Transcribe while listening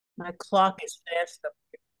My clock is fast up.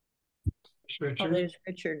 Oh, Richard. there's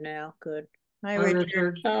Richard now. Good. Hi, Hi, Richard.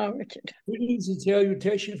 Richard. Oh, Richard. Greetings and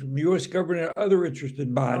salutation from the U.S. government and other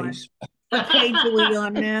interested bodies. What page are we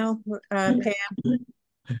on now, Pam?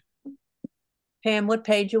 Pam, what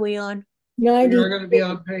page are we on? We're going to be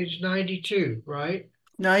on page 92, right?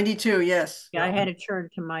 92, yes. Yeah, I had to turn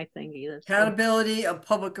to my thingy. Accountability of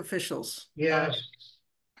public officials. Yes.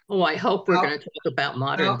 Oh, I hope we're going to talk about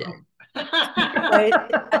modern day.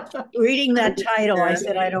 Reading that title, I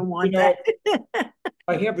said I don't want that.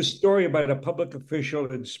 I have a story about a public official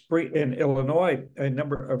in Illinois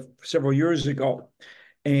several years ago.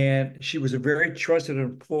 And she was a very trusted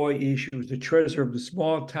employee. She was the treasurer of the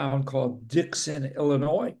small town called Dixon,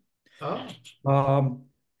 Illinois. Oh.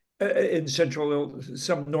 In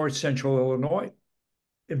some north central Illinois.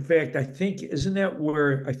 In fact, isn't that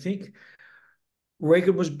where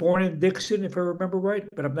Reagan was born in Dixon, if I remember right,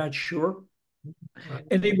 but I'm not sure.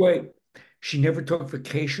 Anyway, she never took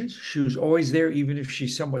vacations. She was always there, even if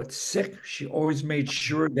she's somewhat sick. She always made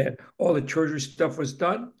sure that all the treasury stuff was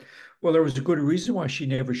done. Well, there was a good reason why she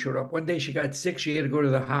never showed up. One day she got sick. She had to go to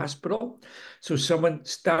the hospital. So someone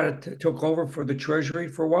took over for the treasury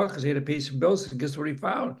for a while because they had to pay some bills. And guess what he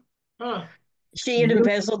found? Huh. She had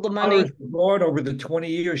embezzled the money. Over the 20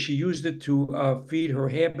 years, she used it to feed her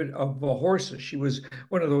habit of horses. She was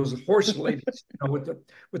one of those horse ladies, with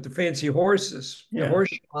the fancy horses. Yeah. The horse.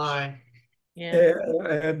 Yeah.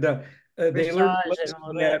 They learned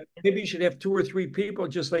that maybe you should have 2 or 3 people,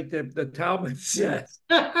 just like the Talmud says.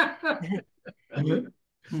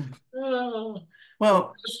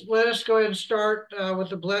 Well, let us go ahead and start with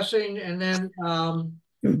the blessing, and then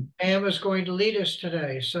Pam is going to lead us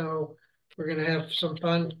today. So we're going to have some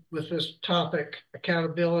fun with this topic,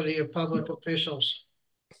 accountability of public officials.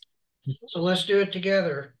 So let's do it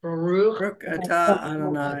together. Baruch atah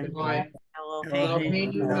Adonai.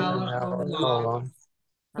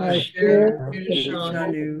 Asher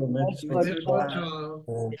Shanu, Mitzvotav,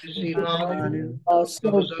 Zilanu,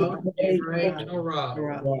 Divrei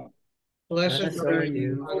Torah. Blessed are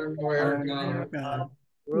you, Lord God,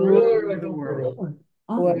 ruler of the world.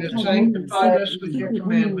 You have sanctified us with your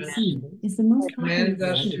commandments, commanded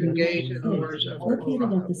us to engage in the words of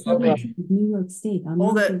Torah. New York State.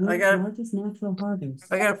 Hold it. I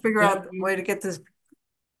gotta figure out a way to get this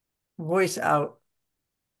voice out.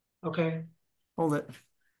 Okay. Hold it.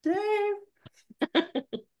 Dave.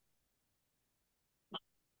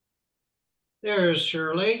 There's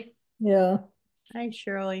Shirley. Yeah. Hi,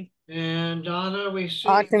 Shirley. And Donna, we see.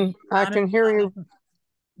 I can hear you.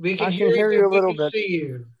 We can hear you a little bit. See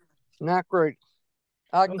you. Not great.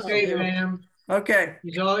 Okay, ma'am. Okay.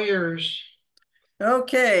 It's all yours.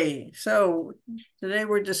 Okay. So today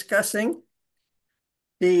we're discussing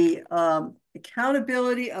the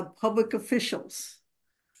accountability of public officials.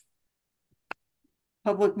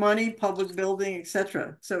 Public money, public building,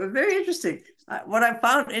 etc. So very interesting. What I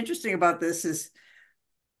found interesting about this is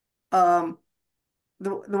the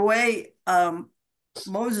way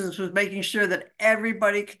Moses was making sure that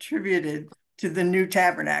everybody contributed to the new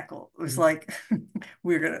tabernacle. It was like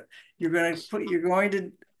you're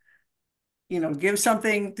going to give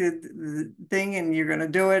something to the thing, and you're going to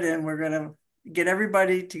do it, and we're going to get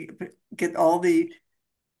everybody to get all the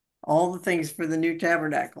things for the new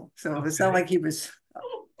tabernacle. So it sounded like he was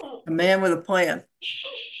a man with a plan.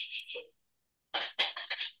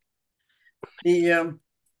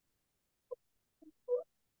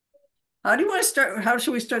 How do you want to start? How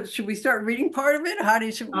should we start? Should we start reading part of it? I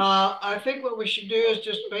think what we should do is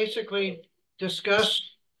just basically discuss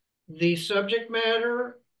the subject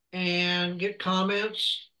matter and get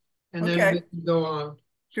comments, and then we can go on.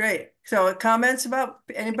 Great. So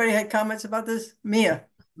anybody had comments about this? Mia.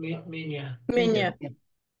 Minya.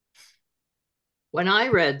 When I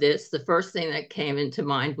read this, the first thing that came into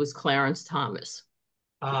mind was Clarence Thomas.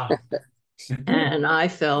 And I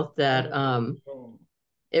felt that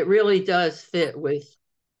it really does fit with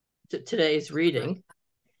today's reading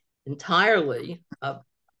entirely.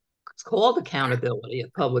 It's called accountability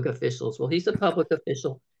of public officials. Well, he's a public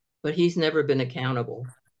official, but he's never been accountable.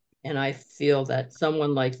 And I feel that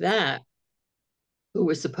someone like that, who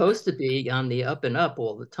was supposed to be on the up and up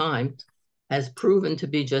all the time, has proven to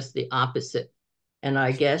be just the opposite. And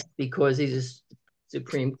I guess because he's a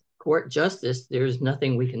Supreme Court justice, there's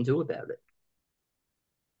nothing we can do about it.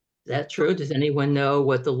 Is that true? Does anyone know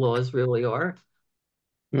what the laws really are?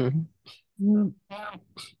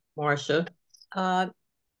 Marcia? Well,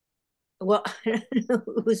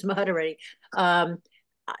 who's moderating?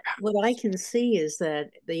 What I can see is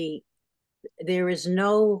that there is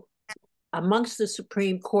no, amongst the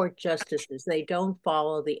Supreme Court justices, they don't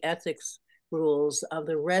follow the ethics rules of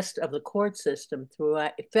the rest of the court system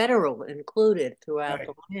throughout, federal included, throughout Right.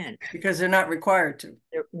 the land. Because they're not required to.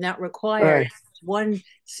 They're not required. Right. One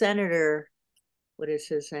senator, what is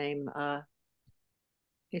his name?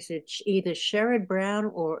 Is it either Sherrod Brown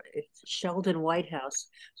or it's Sheldon Whitehouse,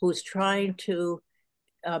 who's trying to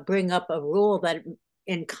bring up a rule that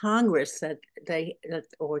in Congress that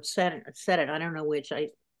or Senate, I don't know which, I'm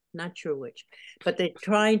not sure which, but they're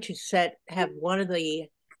trying to have one of the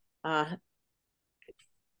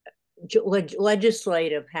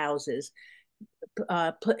legislative houses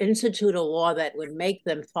institute a law that would make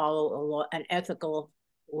them follow an ethical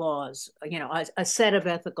laws, a set of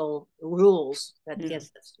ethical rules. I guess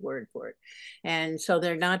that's the word for it. And so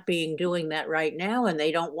they're not doing that right now, and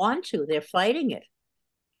they don't want to. They're fighting it.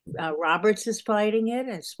 Roberts is fighting it,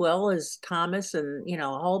 as well as Thomas, and a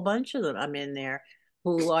whole bunch of them. I'm in there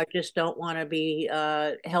who just don't want to be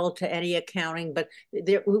held to any accounting, but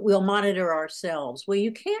we'll monitor ourselves. Well,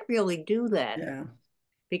 you can't really do that. Yeah.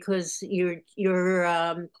 Because you're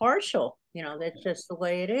partial. That's just the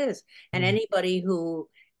way it is. And anybody who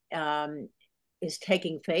is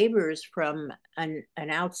taking favors from an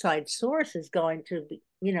outside source is going to be,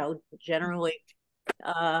 generally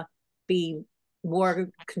be more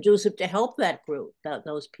conducive to help that group,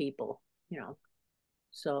 those people.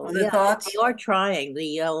 So Other thoughts? they are trying.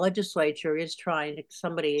 The legislature is trying. A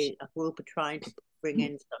group are trying to bring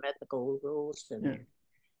in some ethical rules and.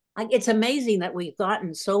 It's amazing that we've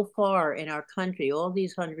gotten so far in our country, all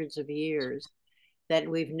these hundreds of years, that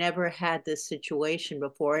we've never had this situation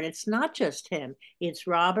before. And it's not just him. It's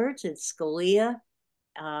Roberts, it's Scalia,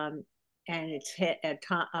 and it's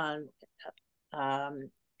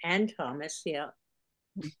and Thomas. Yeah.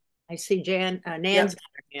 I see Nan's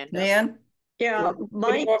Nan? Yeah,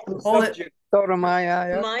 my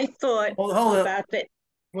Sotomayor. my thought Hold it. about that.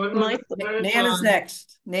 Nan is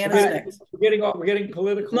next. Nan is next. We're getting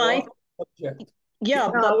political. Yeah,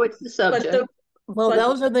 No, it's the subject. Well,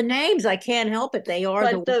 those are the names. I can't help it. They are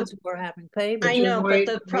the ones who are having favors. I know, but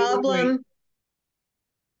the problem.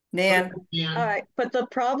 Nan. All right, but the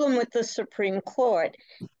problem with the Supreme Court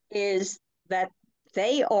is that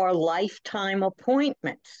they are lifetime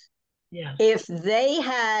appointments. Yeah. If they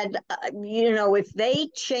had, if they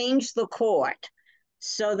changed the court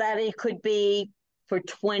so that it could be for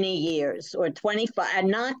 20 years or 25 and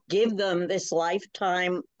not give them this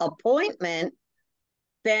lifetime appointment,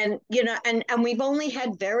 then, and we've only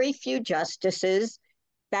had very few justices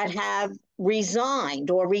that have resigned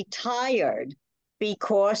or retired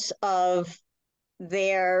because of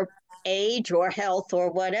their age or health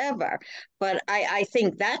or whatever. But I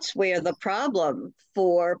think that's where the problem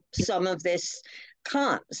for some of this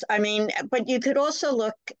comes. I mean, but you could also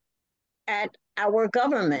look at our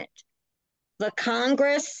government. The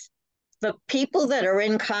Congress, the people that are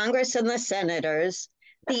in Congress and the senators,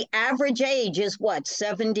 the average age is what,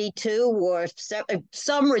 72 or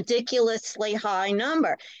some ridiculously high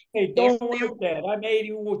number. Hey, don't like that. I'm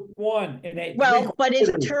 81. Well, but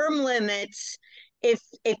if term limits, if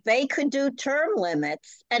they could do term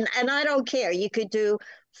limits, and I don't care, you could do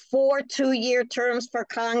 4 2-year terms for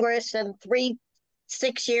Congress and 3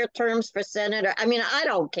 6-year terms for senator. I mean, I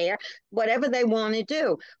don't care, whatever they want to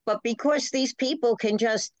do. But because these people can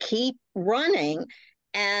just keep running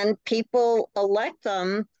and people elect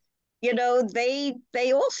them, they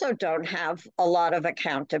also don't have a lot of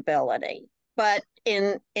accountability. But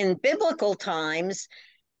in biblical times,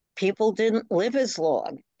 people didn't live as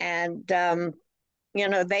long. And,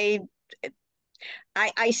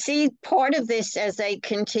 I see part of this as a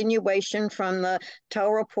continuation from the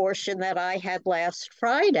Torah portion that I had last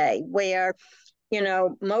Friday, where,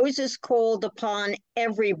 Moses called upon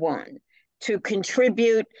everyone to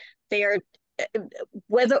contribute their,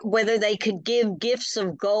 whether they could give gifts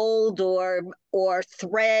of gold or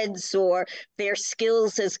threads or their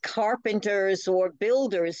skills as carpenters or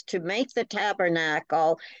builders to make the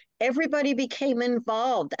tabernacle. Everybody became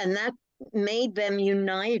involved, and that made them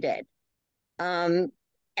united.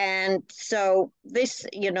 And so this,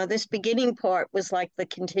 this beginning part was like the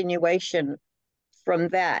continuation from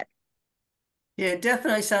that. Yeah, it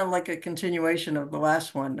definitely sounded like a continuation of the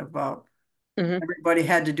last one about everybody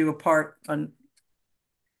had to do a part on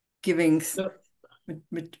giving for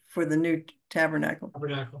the new tabernacle.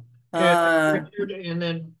 Richard, and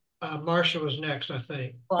then Marcia was next, I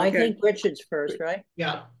think. Well, I think Richard's first, right?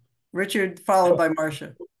 Yeah. Richard, followed by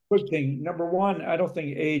Marcia. Quick thing. Number one, I don't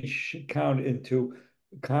think age should count into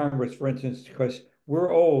Congress, for instance, because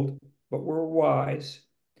we're old, but we're wise,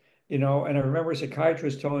 And I remember a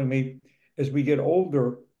psychiatrist telling me as we get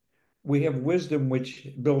older, we have wisdom which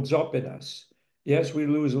builds up in us. Yes, we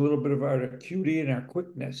lose a little bit of our acuity and our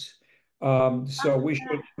quickness, So we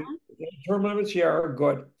should, term limits, yeah, are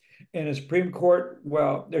good. And the Supreme Court,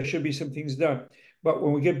 well, there should be some things done. But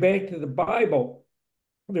when we get back to the Bible,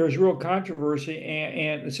 there's real controversy,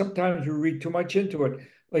 and sometimes we read too much into it.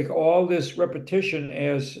 Like all this repetition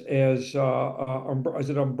as is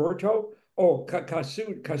it Umberto? Oh,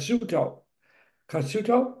 Casuto,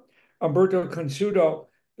 Umberto Consuto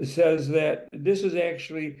says that this is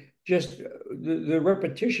actually just the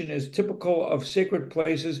repetition is typical of sacred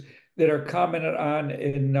places that are commented on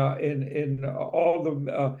in all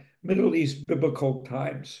the Middle East biblical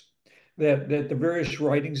times. That the various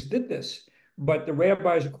writings did this, but the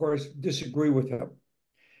rabbis, of course, disagree with him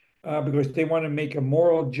because they want to make a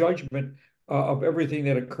moral judgment of everything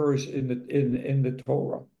that occurs in the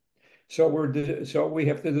Torah. So we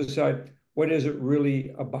have to decide, what is it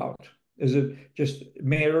really about? Is it just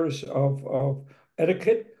matters of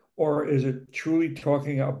etiquette, or is it truly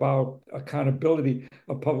talking about accountability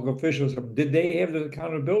of public officials? Did they have the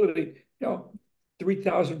accountability,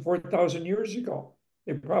 3,000, 4,000 years ago?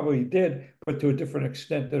 They probably did, but to a different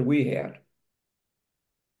extent than we had.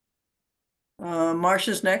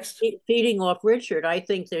 Marcia's next. Feeding off Richard, I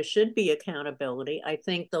think there should be accountability. I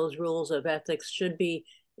think those rules of ethics should be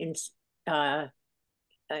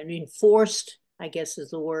enforced, I guess is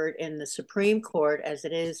the word, in the Supreme Court as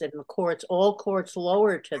it is in the courts, all courts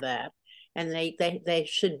lower to that. And they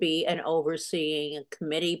should be an overseeing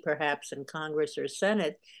committee, perhaps in Congress or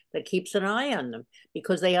Senate, that keeps an eye on them,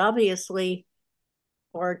 because they obviously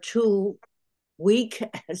are too weak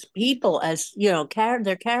as people, as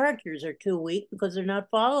their characters are too weak because they're not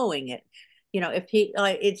following it. If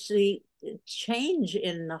it's the change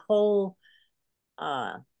in the whole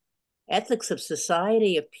ethics of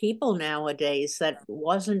society of people nowadays that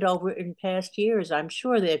wasn't over in past years. I'm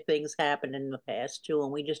sure that things happened in the past too,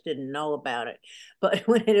 and we just didn't know about it. But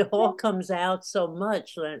when it all comes out so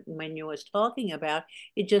much, when you was talking about,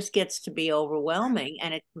 it just gets to be overwhelming,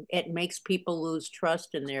 and it makes people lose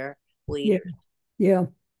trust in their leaders. Yeah.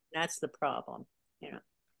 That's the problem,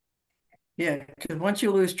 Yeah, because once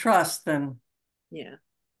you lose trust, then yeah,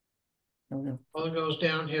 all goes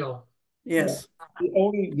downhill. Yes.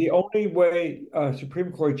 The only way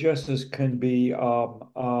Supreme Court justice can be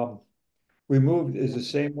removed is the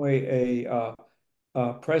same way a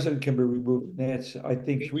president can be removed. And that's, I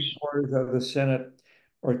think, 3/4 of the Senate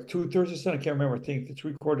or 2/3 of the Senate. I can't remember. I think the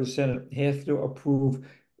 3/4 of the Senate has to approve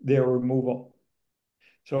their removal.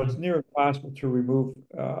 So it's near impossible to remove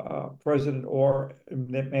a president, or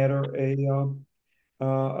in that matter, a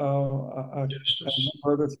member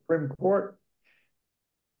of the Supreme Court.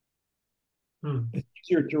 It's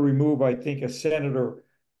easier to remove, I think, a senator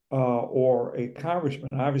or a congressman.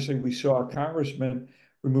 Obviously, we saw a congressman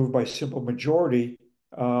removed by simple majority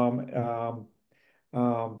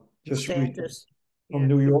just recently from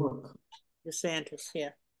New York. DeSantis,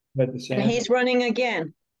 yeah. And he's running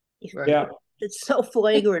again. Yeah. It's so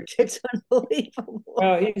flagrant. It's unbelievable.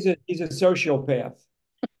 Well, he's a sociopath.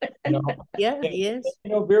 Yeah, he is.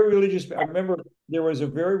 Very religious. I remember there was a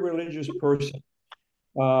very religious person.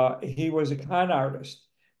 He was a con artist,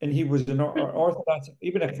 and he was an Orthodox,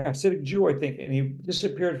 even a Hasidic Jew, I think, and he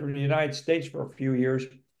disappeared from the United States for a few years. I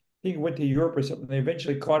think he went to Europe or something. They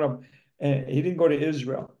eventually caught him, and he didn't go to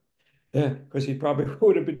Israel, because he probably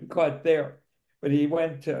would have been caught there. But he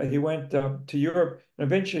went to Europe, and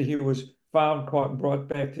eventually he was found, caught, and brought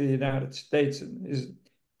back to the United States, and is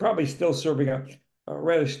probably still serving a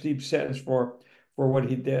rather steep sentence for what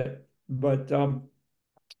he did. But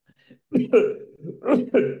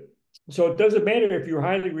so it doesn't matter if you're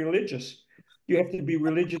highly religious; you have to be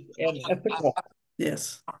religious and ethical.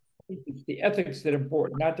 Yes, it's the ethics that are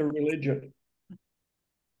important, not the religion.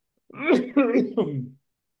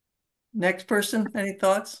 Next person, any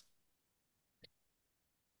thoughts?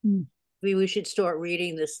 We should start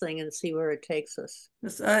reading this thing and see where it takes us.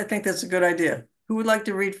 I think that's a good idea. Who would like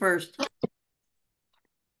to read first?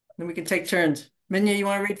 Then we can take turns. Minya, you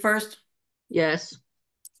want to read first? Yes.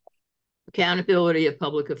 Accountability of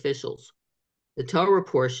public officials. The Torah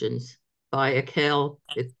portions by Akel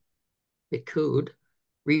Bikud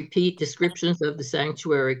repeat descriptions of the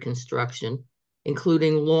sanctuary construction,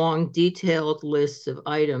 including long, detailed lists of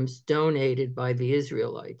items donated by the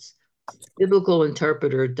Israelites. Biblical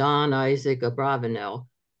interpreter Don Isaac Abravanel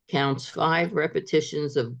counts 5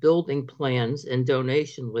 repetitions of building plans and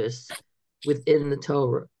donation lists within the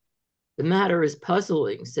Torah. The matter is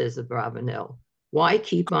puzzling, says Abravanel. Why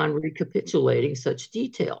keep on recapitulating such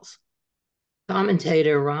details?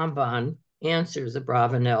 Commentator Ramban answers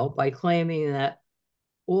Abravanel by claiming that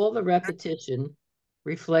all the repetition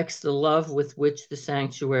reflects the love with which the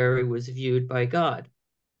sanctuary was viewed by God.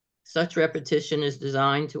 Such repetition is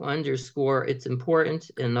designed to underscore its importance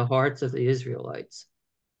in the hearts of the Israelites.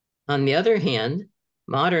 On the other hand,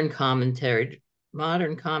 modern commentator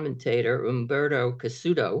Umberto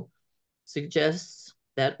Cassuto suggests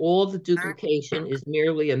that all the duplication is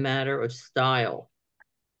merely a matter of style.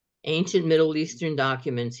 Ancient Middle Eastern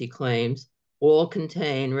documents, he claims, all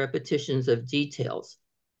contain repetitions of details,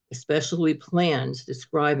 especially plans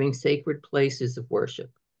describing sacred places of worship.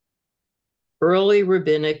 Early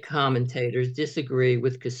rabbinic commentators disagree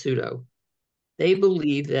with Cassuto. They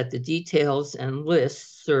believe that the details and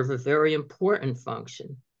lists serve a very important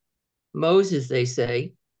function. Moses, they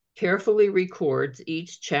say, carefully records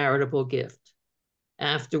each charitable gift.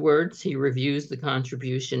 Afterwards, he reviews the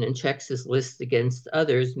contribution and checks his list against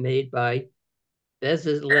others made by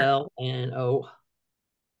Bezalel and,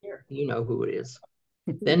 you know who it is.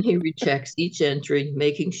 Then he rechecks each entry,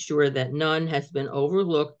 making sure that none has been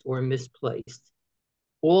overlooked or misplaced.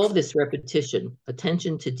 All this repetition,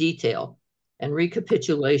 attention to detail, and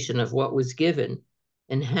recapitulation of what was given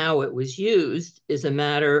and how it was used is a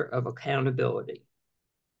matter of accountability.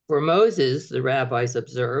 For Moses, the rabbis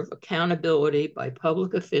observe, accountability by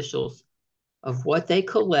public officials of what they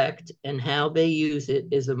collect and how they use it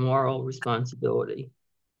is a moral responsibility.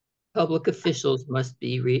 Public officials must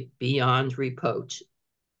be beyond reproach.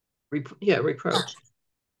 Reproach.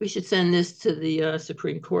 We should send this to the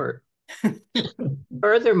Supreme Court.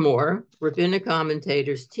 Furthermore, rabbinic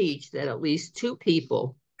commentators teach that at least two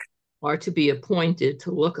people are to be appointed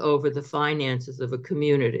to look over the finances of a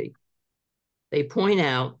community. They point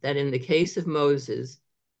out that in the case of Moses,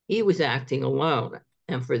 he was acting alone,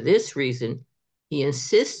 and for this reason, he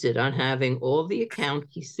insisted on having all the accounts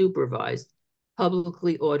he supervised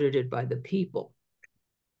publicly audited by the people.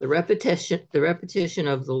 The repetition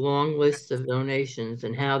of the long lists of donations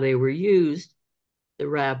and how they were used, the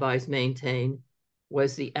rabbis maintain,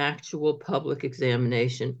 was the actual public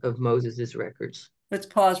examination of Moses's records. Let's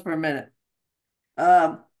pause for a minute.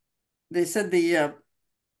 They said the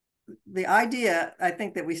idea, I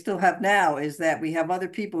think, that we still have now is that we have other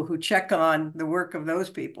people who check on the work of those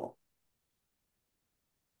people.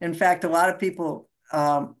 In fact, a lot of people,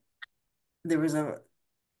 there was a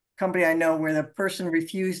company I know where the person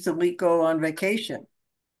refused to go on vacation.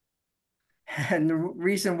 And the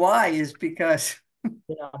reason why is because,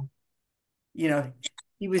 you know,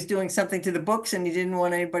 he was doing something to the books and he didn't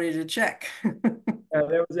want anybody to check.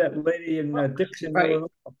 There was that lady in Dixon, right. Illinois.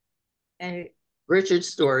 And Richard's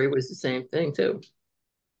story was the same thing too.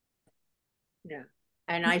 Yeah.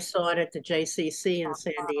 And I saw it at the JCC in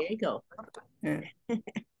San Diego. Yeah. It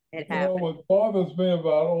happened. You know, what bothers me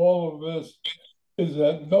about all of this is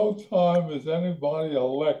that no time is anybody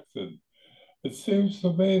elected. It seems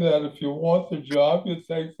to me that if you want the job, you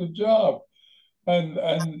take the job. And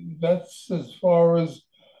that's as far as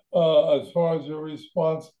your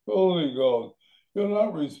responsibility goes. You're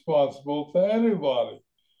not responsible to anybody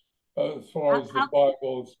as far as the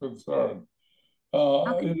Bible is concerned.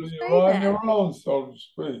 You're on your own, so to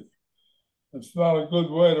speak. It's not a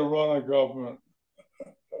good way to run a government.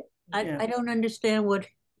 I don't understand what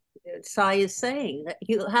Cy is saying.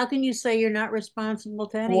 How can you say you're not responsible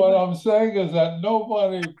to anybody? What I'm saying is that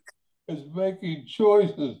nobody is making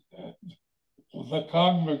choices. The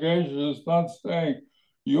congregation is not saying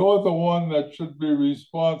you're the one that should be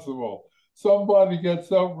responsible. Somebody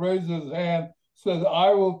gets up, raises his hand, says,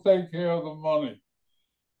 I will take care of the money.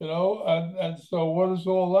 You know, and so what does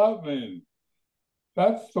all that mean?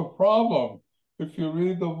 That's the problem. If you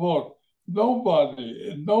read the book,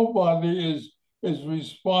 nobody is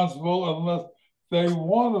responsible unless they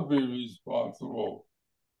want to be responsible.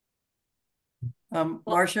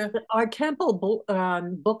 Marcia? Our temple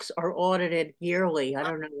books are audited yearly. I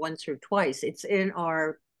don't know, once or twice. It's in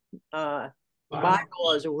our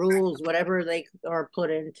bylaws, rules, whatever they are put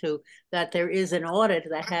into, that there is an audit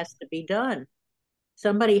that has to be done.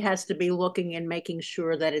 Somebody has to be looking and making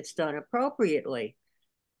sure that it's done appropriately.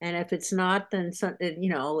 And if it's not, then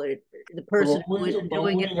the person who isn't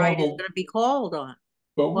doing it right is going to be called on.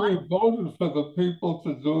 But we voted for the people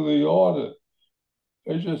to do the audit.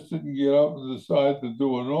 They just didn't get up and decide to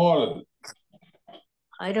do an audit.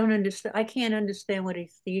 I don't understand. I can't understand what he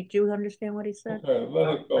said. Do you understand what he said? Okay,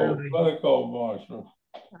 let it go. Let it go, Marsha.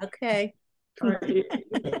 Okay.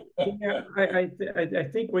 Yeah, I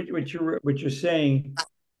think what you're saying.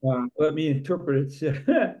 Let me interpret it.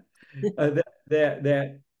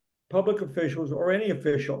 that public officials or any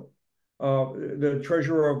official, the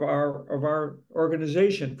treasurer of our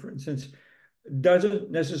organization, for instance,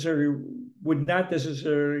 would not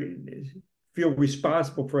necessarily feel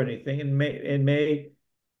responsible for anything, and may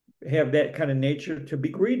have that kind of nature to be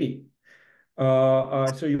greedy.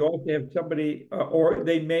 So you also have somebody, or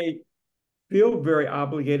they may feel very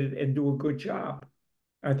obligated and do a good job.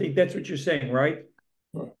 I think that's what you're saying, right?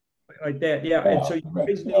 Like that, yeah. And so you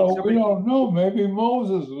always need we somebody. don't know. Maybe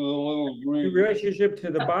Moses was a little In greedy. relationship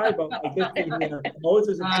to the Bible, I guess we have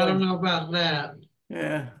Moses and I don't know about that.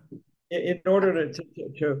 Yeah. in order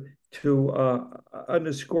to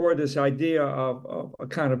underscore this idea of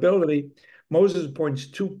accountability, Moses appoints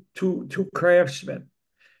two craftsmen,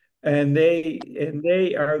 and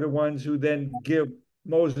they are the ones who then give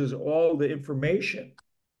Moses all the information,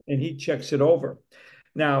 and he checks it over.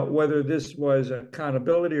 Now, whether this was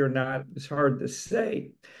accountability or not is hard to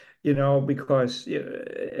say, because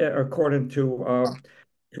according to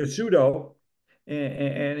Casudo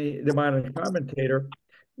the modern commentator,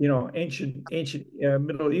 ancient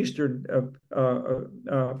Middle Eastern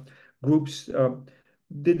groups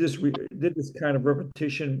did this kind of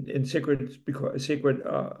repetition in sacred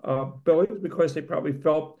buildings because they probably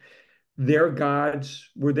felt their gods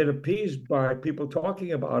were then appeased by people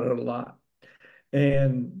talking about it a lot,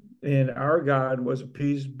 and our God was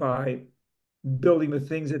appeased by building the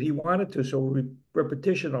things that he wanted to. So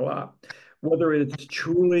repetition a lot. Whether it's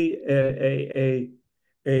truly a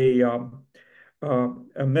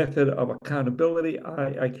method of accountability,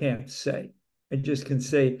 I can't say. I just can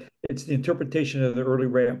say it's the interpretation of the early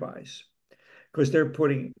rabbis, because they're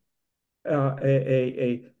putting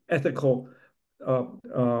a ethical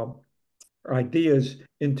ideas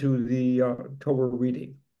into the Torah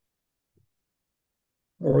reading,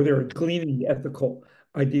 or they're gleaning ethical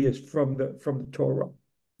ideas from the Torah.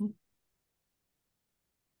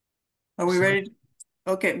 Are we ready?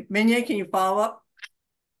 Okay, Minye, can you follow up?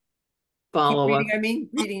 Follow Keep up. reading, I mean,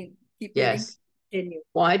 reading, keep Yes. Continue.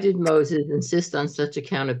 Why did Moses insist on such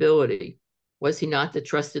accountability? Was he not the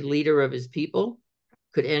trusted leader of his people?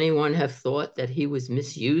 Could anyone have thought that he was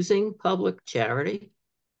misusing public charity?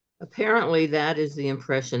 Apparently, that is the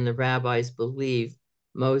impression the rabbis believe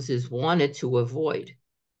Moses wanted to avoid.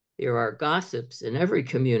 There are gossips in every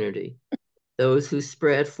community, those who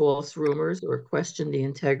spread false rumors or question the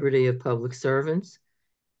integrity of public servants.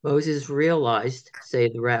 Moses realized, say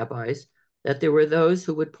the rabbis, that there were those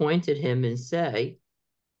who would point at him and say,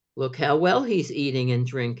 "Look how well he's eating and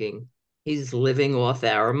drinking. He's living off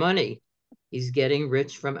our money. He's getting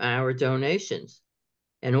rich from our donations."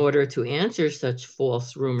 In order to answer such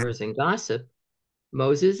false rumors and gossip,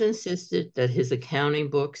 Moses insisted that his accounting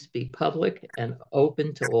books be public and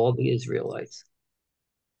open to all the Israelites.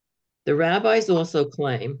 The rabbis also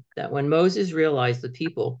claim that when Moses realized the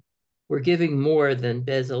people were giving more than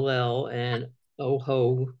Bezalel and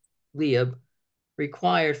Oholiab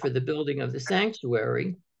required for the building of the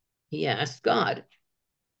sanctuary, he asked God,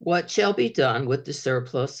 "What shall be done with the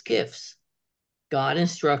surplus gifts?" God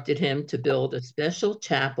instructed him to build a special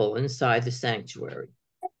chapel inside the sanctuary.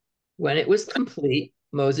 When it was complete,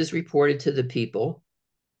 Moses reported to the people,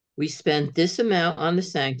 "We spent this amount on the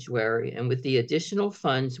sanctuary, and with the additional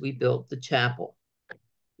funds, we built the chapel."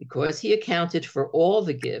 Because he accounted for all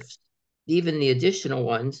the gifts, even the additional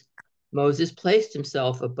ones, Moses placed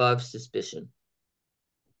himself above suspicion.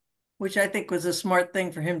 Which I think was a smart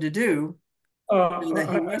thing for him to do, so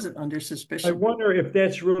that he wasn't under I suspicion. wonder if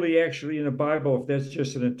that's really actually in the Bible, if that's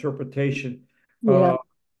just an interpretation. Yeah.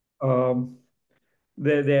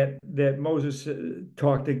 That Moses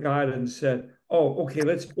talked to God and said, "Oh, okay,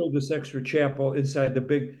 let's build this extra chapel inside the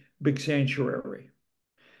big sanctuary."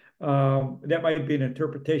 That might be an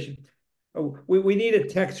interpretation. Oh, we need a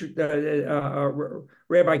text,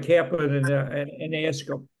 Rabbi Kaplan, and ask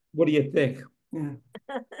him, "What do you think?" Yeah.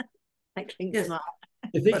 I think Yes. not.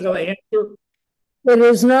 You think he'll answer? It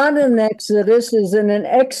is not an Exodus, is in an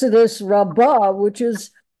Exodus Rabbah, which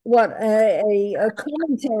is what a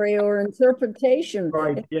commentary or interpretation.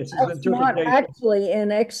 Right. Yes, it's an It's not interpretation. actually in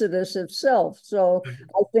Exodus itself. So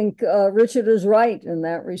I think Richard is right in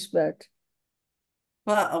that respect.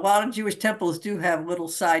 Well, a lot of Jewish temples do have little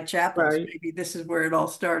side chapels. Right. Maybe this is where it all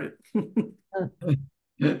started. So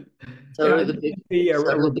the big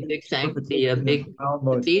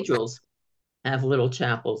cathedrals have little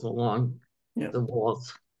chapels along Yeah. the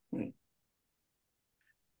walls.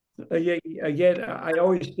 Again, I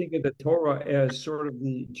always think of the Torah as sort of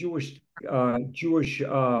the Jewish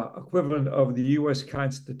equivalent of the U.S.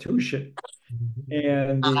 Constitution,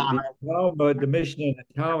 and the Talmud, the Mishnah, and the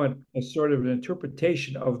Talmud is sort of an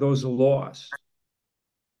interpretation of those laws.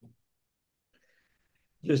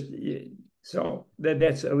 Just so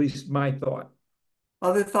that's at least my thought.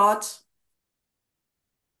 Other thoughts?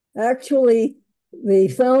 Actually, the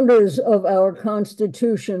founders of our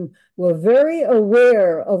Constitution were very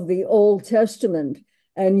aware of the Old Testament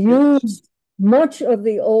and used much of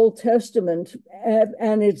the Old Testament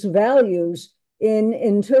and its values in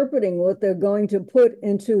interpreting what they're going to put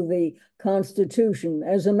into the Constitution.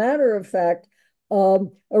 As a matter of fact,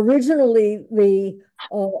 originally the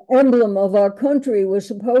emblem of our country was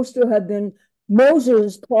supposed to have been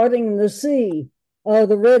Moses parting the sea,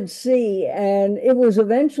 the Red Sea, and it was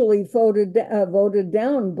eventually voted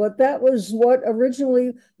down. But that was what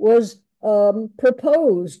originally was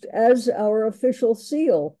proposed as our official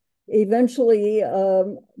seal. Eventually,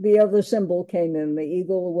 the other symbol came in, the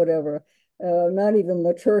eagle or whatever. Not even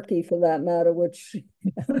the turkey, for that matter, which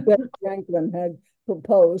Franklin had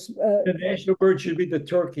proposed. The national bird should be the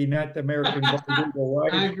turkey, not the American bald eagle,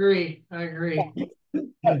 right? I agree. I agree.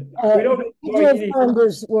 Original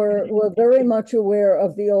founders were very much aware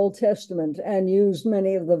of the Old Testament and used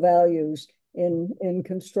many of the values in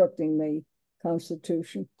constructing the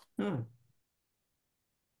Constitution.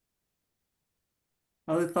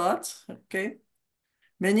 Other thoughts? Okay.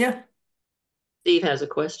 Minya? Steve has a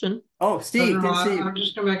question. Oh, Steve. No, I'm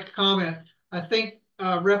just going to make a comment. I think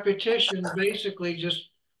repetition basically just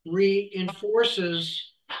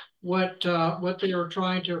reinforces what they were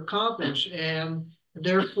trying to accomplish, and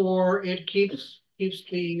therefore it keeps the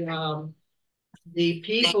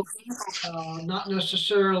people not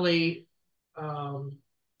necessarily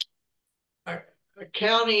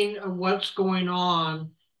accounting of what's going on,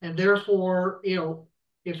 and therefore, you know,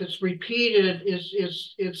 if it's repeated,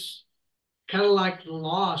 it's kind of like the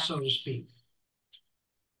law, so to speak.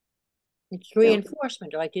 It's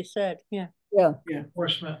reinforcement, like you said. Yeah.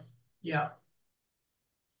 Reinforcement. Yeah.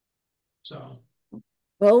 So.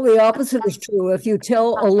 Well, the opposite is true. If you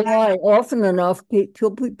tell a lie often enough,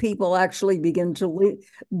 people actually begin to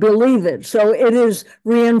believe it. So it is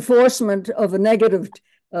reinforcement of a negative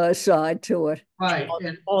side to it. Right.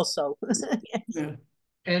 And also.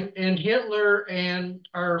 and Hitler and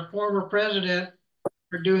our former president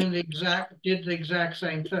did the exact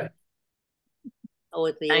same thing.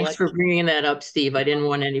 Thanks for bringing that up, Steve. I didn't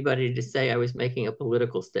want anybody to say I was making a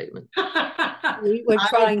political statement. We were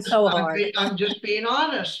trying so hard. I'm just being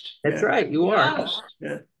honest. That's right. You are.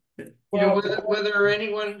 Yeah. You know, whether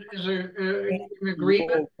anyone is in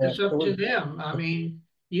agreement, it's up to them. I mean,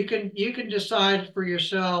 you can decide for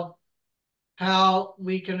yourself how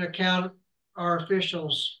we can account our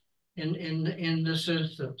officials in this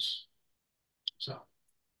instance. So.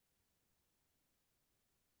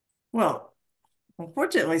 Well,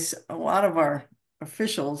 unfortunately, a lot of our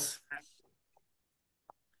officials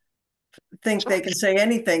think they can say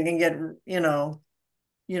anything and get, you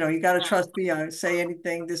got to trust me. I say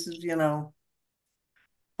anything. This is,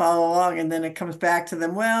 follow along. And then it comes back to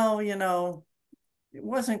them. Well, it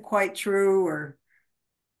wasn't quite true, or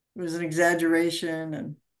it was an exaggeration,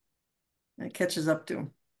 and it catches up to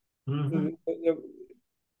them. Mm-hmm.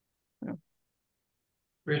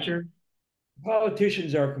 Richard?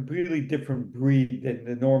 Politicians are a completely different breed than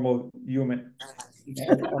the normal human.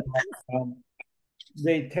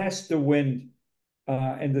 They test the wind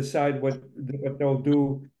and decide what they'll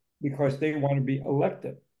do because they want to be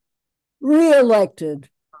elected. Re-elected.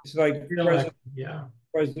 It's like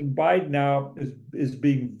President Biden now is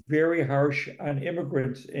being very harsh on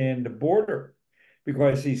immigrants and the border,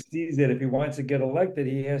 because he sees that if he wants to get elected,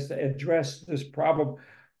 he has to address this problem,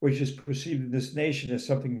 which is perceived in this nation as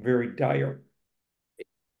something very dire.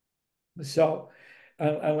 So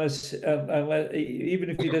unless even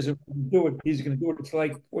if he doesn't do it, he's going to do it. It's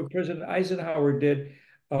like what President Eisenhower did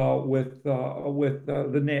with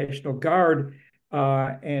the National Guard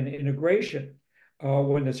and integration.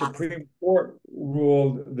 When the Supreme Court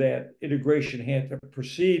ruled that integration had to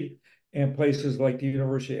proceed, and places like the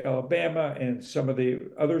University of Alabama and some of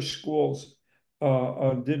the other schools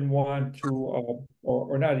didn't want to,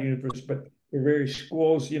 or not universities, but the various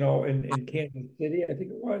schools, in Kansas City, I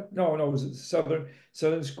think it was. No, it was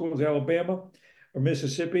Southern schools, Alabama or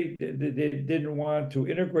Mississippi. They didn't want to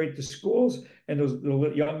integrate the schools, and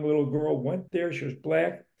the young little girl went there. She was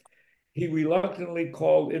black. He reluctantly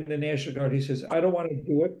called in the National Guard. He says, "I don't want to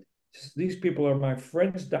do it. These people are my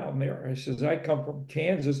friends down there." I says, "I come from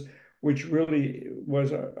Kansas, which really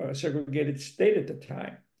was a segregated state at the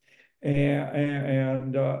time."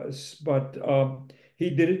 But he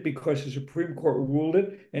did it because the Supreme Court ruled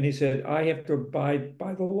it, and he said, "I have to abide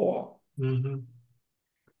by the law." Mm-hmm.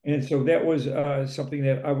 And so that was something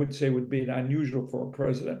that I would say would be unusual for a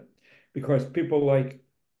president, because people like,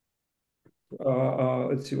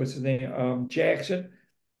 let's see, what's his name, Jackson,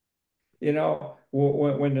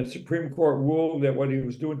 when the Supreme Court ruled that what he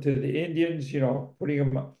was doing to the Indians, putting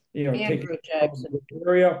them, taking Jackson.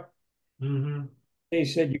 area. Mm-hmm. They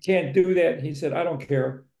said, "You can't do that." He said, "I don't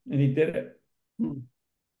care," and he did it.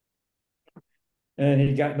 And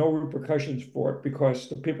he got no repercussions for it because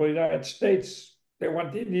the people of the United States, they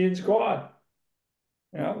want the Indians gone.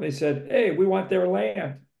 You know, they said, hey, we want their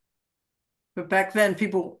land. But back then,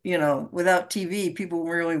 people, without TV, people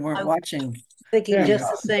really weren't watching. Thinking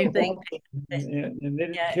just the same thing. And they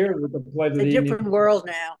didn't care with the plight of It's a the different Indian world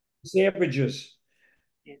now. savages.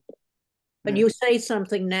 But you say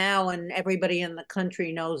something now and everybody in the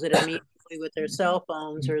country knows it immediately with their cell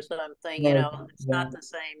phones or something, it's not the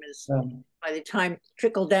same as by the time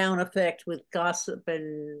trickle down effect with gossip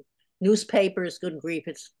and newspapers, good grief,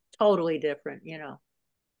 it's totally different, Yeah.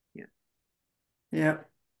 Yeah.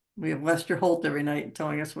 We have Lester Holt every night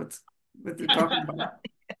telling us what they're talking about.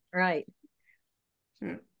 Right.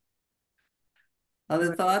 Yeah.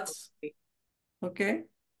 Other thoughts? Okay.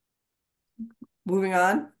 Moving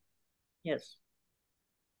on. Yes.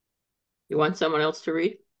 You want someone else to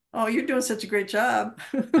read? Oh, you're doing such a great job.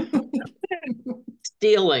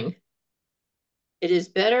 Stealing. It is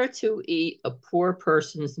better to eat a poor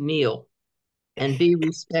person's meal and be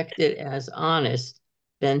respected as honest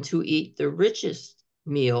than to eat the richest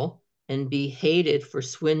meal and be hated for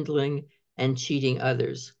swindling and cheating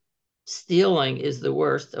others. Stealing is the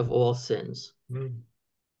worst of all sins.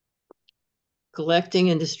 Collecting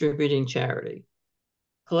and distributing charity.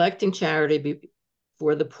 Collecting charity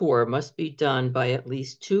for the poor must be done by at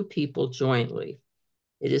least 2 people jointly.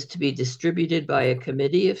 It is to be distributed by a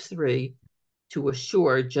committee of 3 to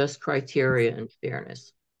assure just criteria and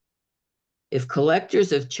fairness. If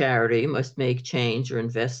collectors of charity must make change or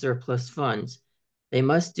invest surplus funds, they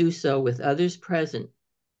must do so with others present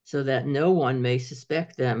so that no one may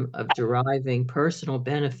suspect them of deriving personal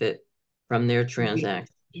benefit from their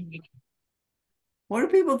transaction. What do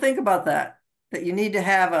people think about that? That you need to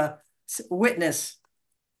have a witness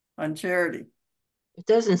on charity? It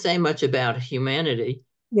doesn't say much about humanity.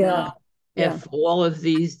 Yeah. If all of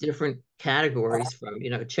these different categories from,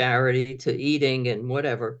 charity to eating and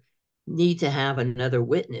whatever need to have another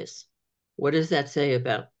witness, what does that say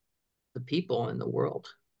about the people in the world?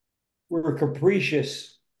 We're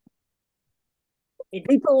capricious.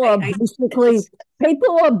 People are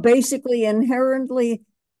basically inherently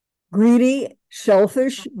greedy,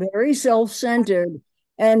 selfish, very self-centered,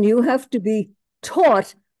 and you have to be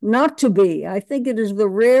taught not to be. I think it is the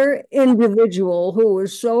rare individual who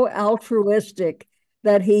is so altruistic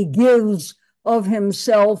that he gives of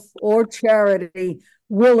himself or charity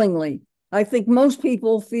willingly. I think most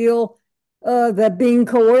people feel that being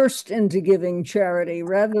coerced into giving charity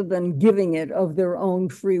rather than giving it of their own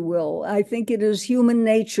free will. I think it is human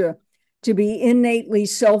nature to be innately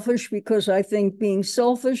selfish because I think being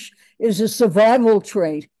selfish is a survival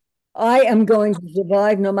trait. I am going to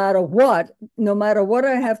survive no matter what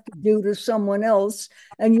I have to do to someone else.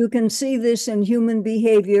 And you can see this in human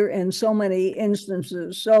behavior in so many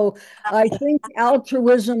instances. So I think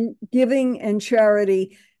altruism, giving, and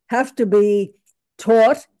charity have to be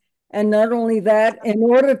taught. And not only that, in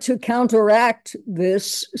order to counteract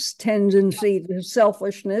this tendency to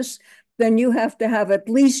selfishness, then you have to have at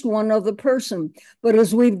least one other person. But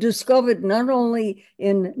as we've discovered, not only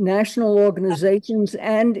in national organizations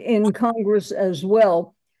and in Congress as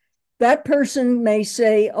well, that person may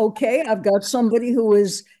say, okay, I've got somebody who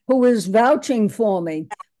is vouching for me.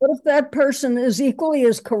 But if that person is equally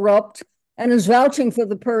as corrupt and is vouching for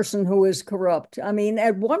the person who is corrupt, I mean,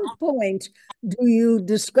 at what point do you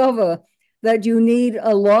discover that you need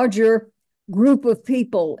a larger group of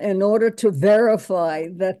people in order to verify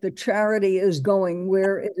that the charity is going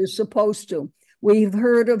where it is supposed to? We've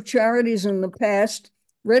heard of charities in the past.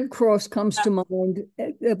 Red Cross comes to mind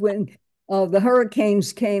when the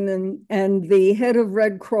hurricanes came in, and the head of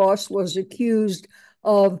Red Cross was accused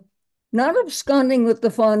of not absconding with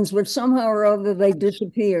the funds, but somehow or other they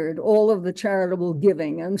disappeared, all of the charitable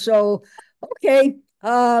giving. And so, okay,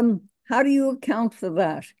 how do you account for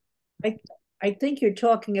that? I think you're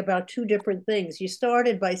talking about 2 different things. You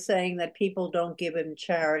started by saying that people don't give in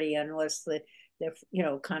charity unless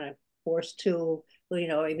they're kind of forced to,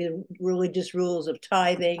 maybe religious rules of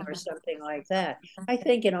tithing or something like that. I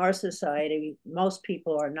think in our society, most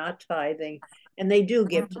people are not tithing and they do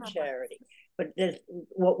give to charity. But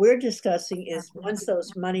what we're discussing is once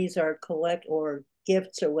those monies are or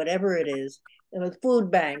gifts or whatever it is, a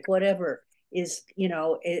food bank, whatever, is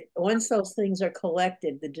once those things are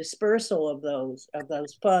collected, the dispersal of those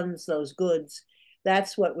funds, those goods,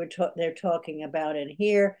 that's what they're talking about in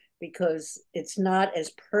here, because it's not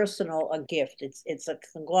as personal a gift. It's a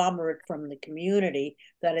conglomerate from the community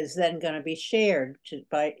that is then going to be shared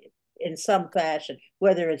in some fashion,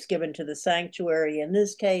 whether it's given to the sanctuary in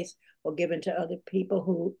this case or given to other people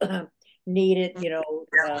who need it,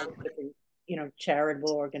 different,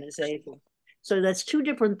 charitable organizations. So that's two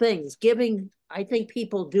different things. Giving, I think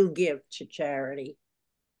people do give to charity.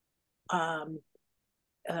 Um,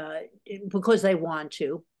 uh, because they want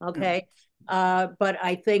to, okay? But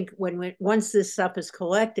I think once this stuff is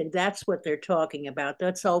collected, that's what they're talking about.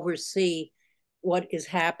 Let's oversee what is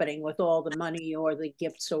happening with all the money or the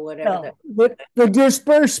gifts or whatever. The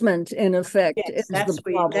disbursement, in effect, yes, is the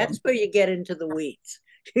problem. That's where you get into the weeds.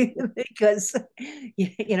 Because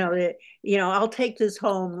I'll take this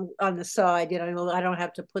home on the side. I don't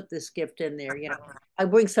have to put this gift in there. I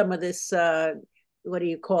bring some of this. What do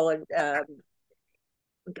you call it?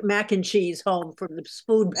 Mac and cheese home from the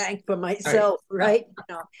food bank for myself, right?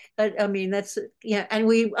 I mean, that's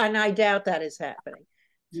and I doubt that is happening.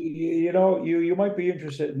 You might be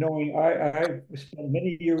interested in knowing I spent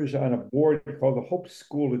many years on a board called the Hope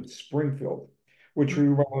School in Springfield, which we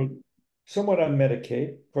run somewhat on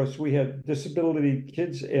Medicaid, because we had disability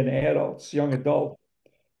kids and adults, young adults,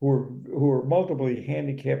 who were multiply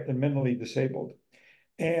handicapped and mentally disabled.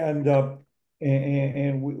 And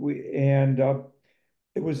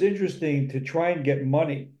it was interesting to try and get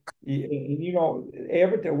money.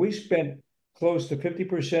 And we spent close to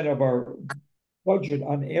 50% of our budget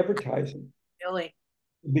on advertising. Really?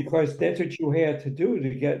 Because that's what you had to do to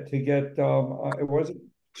get it wasn't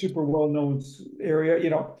super well-known area.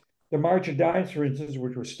 The March of Dimes, for instance,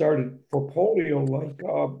 which was started for polio, like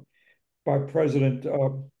by President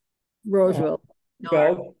Roosevelt.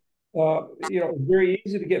 It's very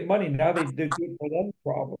easy to get money. Now they do it for them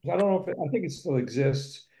problems. I don't know I think it still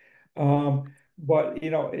exists. But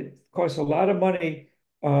it costs a lot of money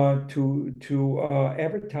to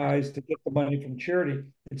advertise to get the money from charity.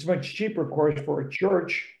 It's much cheaper, of course, for a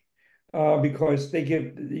church because they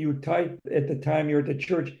give you tithe at the time you're at the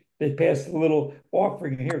church. They pass a little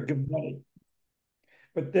offering here, give money.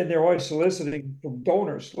 But then they're always soliciting from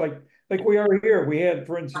donors, like we are here. We had,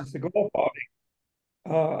 for instance, the golf outing.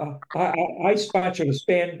 I sponsored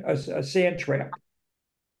a sand trap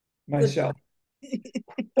myself.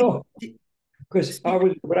 So, because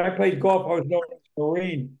when I played golf, I was known as a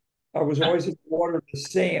Marine. I was always in the water in the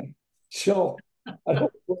sand. So I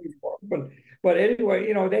don't anymore. But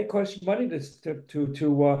anyway, that costs money to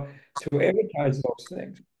advertise those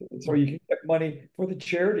things. So you can get money for the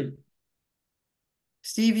charity.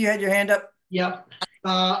 Steve, you had your hand up. Yep.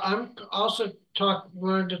 I'm also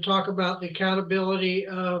wanted to talk about the accountability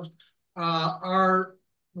of our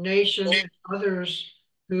nation and others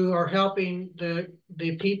who are helping the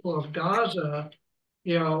people of Gaza,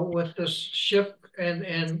 with this ship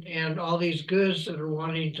and all these goods that are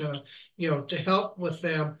wanting to, to help with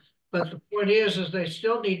them. But the point is they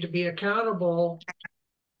still need to be accountable.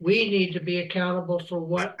 We need to be accountable for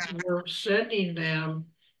what we're sending them,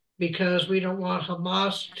 because we don't want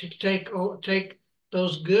Hamas to take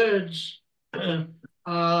those goods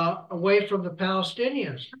away from the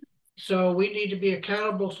Palestinians. So we need to be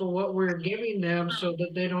accountable for what we're giving them, so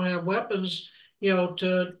that they don't have weapons,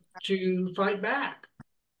 to fight back.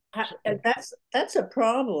 And that's a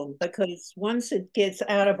problem, because once it gets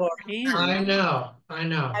out of our hands, I know.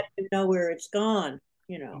 How do you know where it's gone?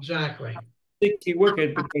 Exactly. Sticky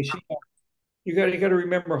wicked, because you got to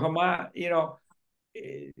remember Hamas.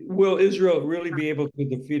 Will Israel really be able to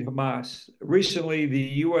defeat Hamas? Recently, the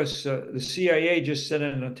U.S. The CIA just sent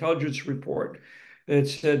an intelligence report that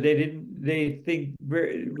said they think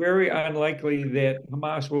very, very unlikely that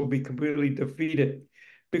Hamas will be completely defeated,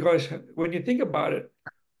 because when you think about it,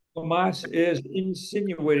 Hamas is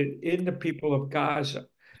insinuated in the people of Gaza.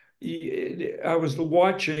 I was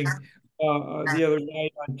watching the other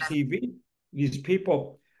night on TV, these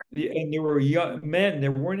people, and they were young men.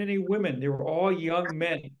 There weren't any women. They were all young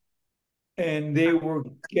men, and they were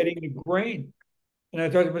getting the grain. And I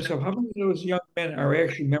thought to myself, how many of those young men are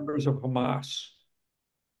actually members of Hamas?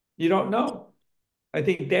 You don't know. I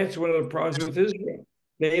think that's one of the problems with Israel.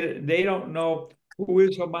 They don't know who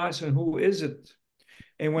is Hamas and who isn't.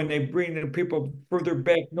 And when they bring the people further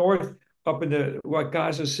back north, up into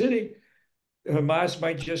Gaza City, Hamas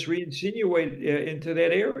might just re-insinuate into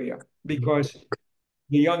that area, because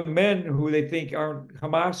the young men who they think are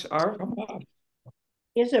Hamas are Hamas.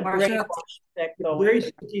 It's a very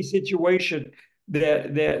sticky situation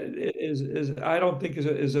that is I don't think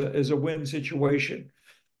is a win situation.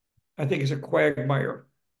 I think it's a quagmire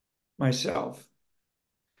myself.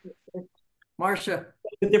 Marcia.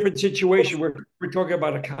 A different situation. We're talking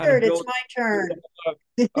about accountability. It's my turn.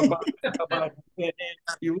 about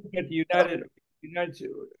you look at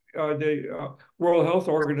the World Health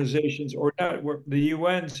Organizations, or not the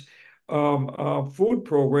UN's food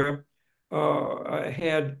program,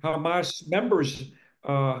 had Hamas members,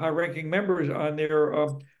 high-ranking members on their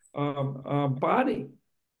body.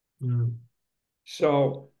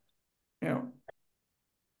 So, Now,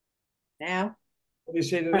 what do you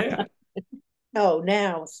say to that? no,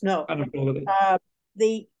 now it's no. Accountability.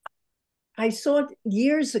 I saw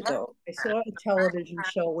years ago. I saw a television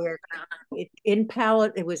show where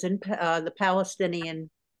it was in the Palestinian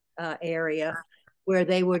area, where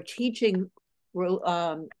they were teaching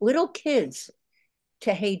little kids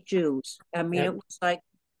to hate Jews. I mean, it was like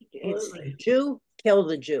it's Jew, kill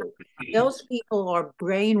the Jew. Those people are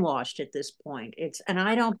brainwashed at this point. And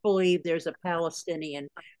I don't believe there's a Palestinian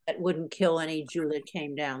that wouldn't kill any Jew that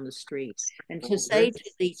came down the street. And to say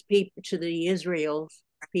to these people, to the Israel,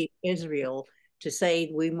 to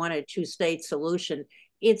say we want a two-state solution,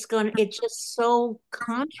 it's just so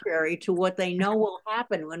contrary to what they know will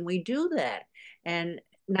happen when we do that. And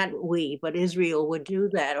not we, but Israel would do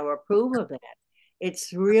that or approve of that.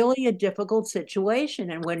 It's really a difficult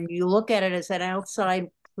situation. And when you look at it as an outside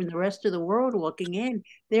from the rest of the world looking in,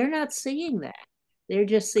 they're not seeing that. They're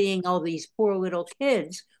just seeing all these poor little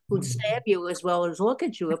kids who'd stab you as well as look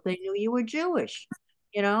at you if they knew you were Jewish,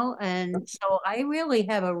 And so I really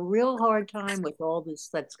have a real hard time with all this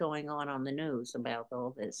that's going on the news about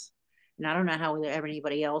all this. And I don't know how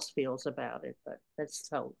anybody else feels about it, but that's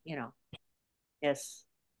so, yes.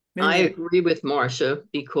 I agree with Marcia,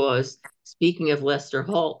 because speaking of Lester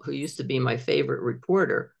Holt, who used to be my favorite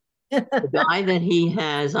reporter, the guy that he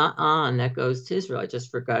has on that goes to Israel, I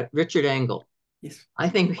just forgot, Richard Engel. Yes. I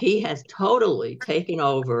think he has totally taken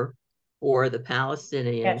over for the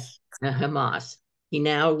Palestinians and Hamas. He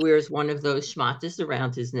now wears one of those schmattes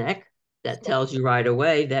around his neck that tells you right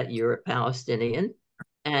away that you're a Palestinian.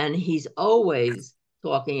 And he's always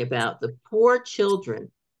talking about the poor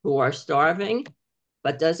children who are starving.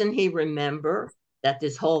 But doesn't he remember that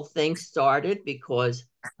this whole thing started because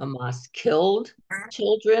Hamas killed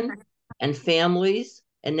children and families?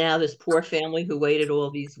 And now this poor family who waited all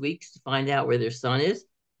these weeks to find out where their son is,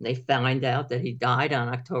 and they find out that he died on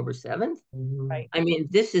October 7th. Right. I mean,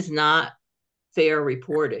 this is not fair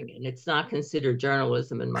reporting, and it's not considered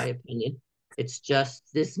journalism, in my opinion. It's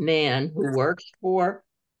just this man who works for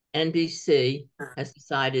NBC has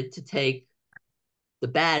decided to take the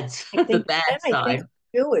bad side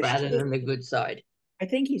Jewish, rather than the good side. I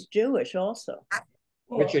think he's Jewish also.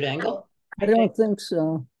 Richard Engel? I don't think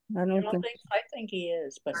so. I think he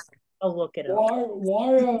is, but I'll look it up.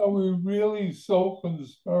 Why are we really so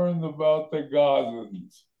concerned about the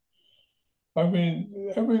Gazans? I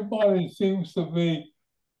mean, everybody seems to be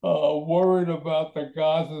worried about the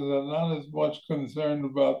Gazans and not as much concerned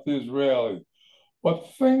about the Israelis.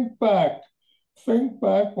 But think back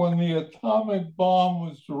when the atomic bomb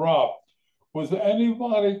was dropped. Was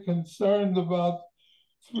anybody concerned about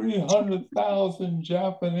 300,000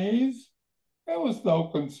 Japanese? There was no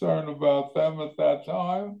concern about them at that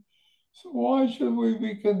time. So why should we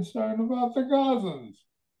be concerned about the Gazans?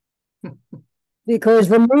 Because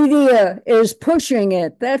the media is pushing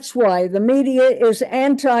it. That's why the media is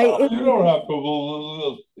anti. You don't have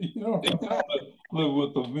to live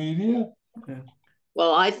with the media.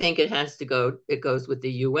 Well, I think it goes with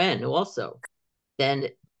the UN also. Then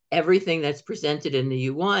everything that's presented in the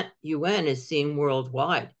UN is seen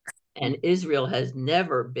worldwide. And Israel has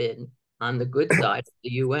never been on the good side of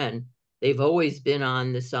the UN. They've always been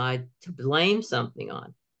on the side to blame something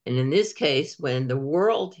on. And in this case, when the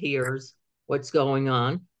world hears what's going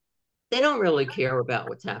on, they don't really care about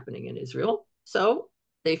what's happening in Israel. So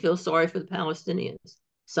they feel sorry for the Palestinians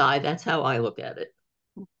side. That's how I look at it.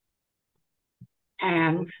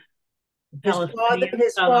 And his father.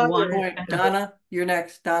 Donna, you're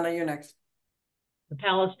next. The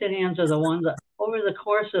Palestinians are the ones that, over the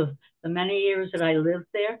course of the many years that I lived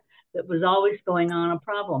there, that was always going on a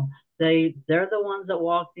problem. They're the ones that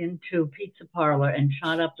walked into pizza parlor and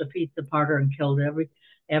shot up the pizza parlor and killed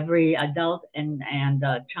every adult and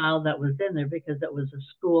child that was in there because it was a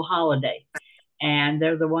school holiday. And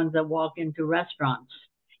they're the ones that walk into restaurants.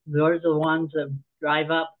 Those are the ones that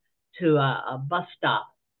drive up to a bus stop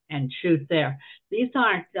and shoot there. These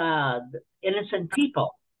aren't innocent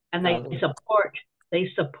people, and they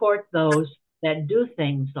support those that do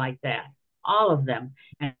things like that. All of them,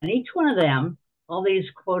 and each one of them, all these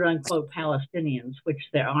quote unquote Palestinians, which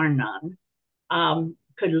there are none,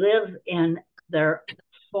 could live in their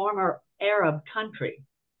former Arab country,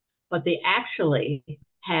 but they actually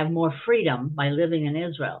have more freedom by living in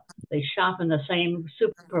Israel. They shop in the same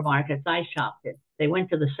supermarkets I shopped at. They went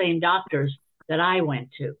to the same doctors that I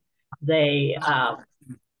went to. They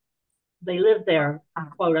lived there,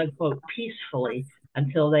 quote unquote, peacefully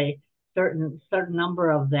until certain number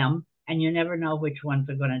of them, and you never know which ones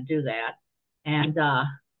are going to do that. And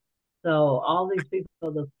so all these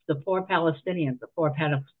people, the poor Palestinians,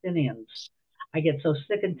 I get so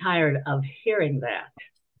sick and tired of hearing that.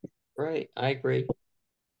 Right, I agree.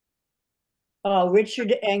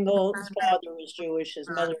 Richard Engel's father was Jewish, his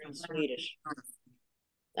mother was Swedish.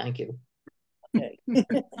 Thank you. Okay.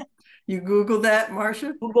 You Googled that,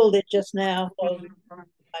 Marcia? Googled it just now.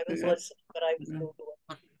 I was listening, but I was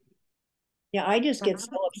Googling. Yeah, I just get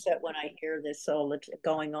so upset when I hear this all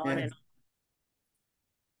going on, and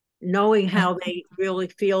knowing how they really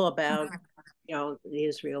feel about, the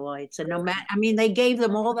Israelites. And no matter, I mean, they gave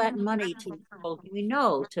them all that money to, well, we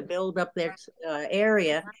know, to build up their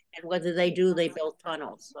area, and whether they do, they build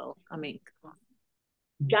tunnels. So, I mean,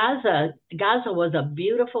 Gaza was a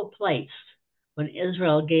beautiful place when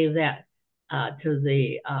Israel gave that to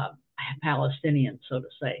the Palestinians, so to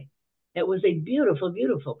say. It was a beautiful,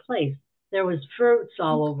 beautiful place. There was fruits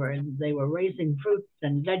all over, and they were raising fruits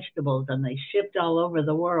and vegetables, and they shipped all over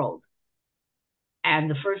the world. And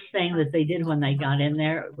the first thing that they did when they got in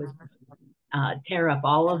there was tear up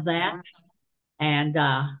all of that, and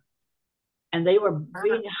they were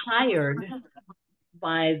being hired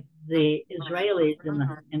by the Israelis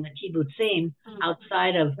in the kibbutzim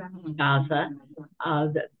outside of Gaza.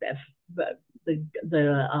 The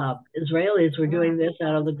Israelis were doing this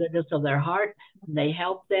out of the goodness of their heart. They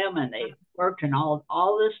helped them, and they worked, and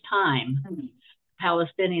all this time,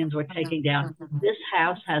 Palestinians were taking down, this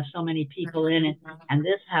house has so many people in it, and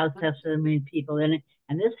this house has so many people in it,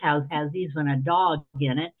 and this house has even a dog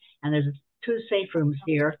in it, and there's 2 safe rooms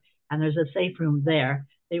here, and there's a safe room there.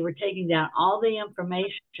 They were taking down all the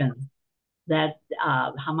information that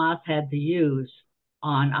Hamas had to use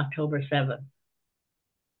on October 7th.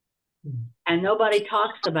 And nobody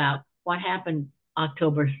talks about what happened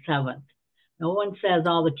October 7th. No one says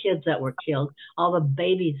all the kids that were killed, all the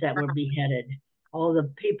babies that were beheaded, all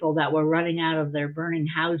the people that were running out of their burning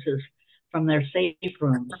houses from their safe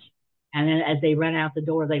rooms. And then as they ran out the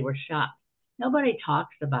door, they were shot. Nobody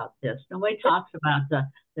talks about this. Nobody talks about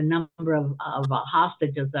the number of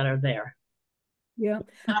hostages that are there. Yeah.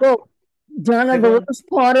 Well, Donna, the worst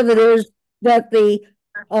part of it is that the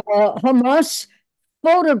Hamas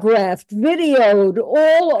photographed, videoed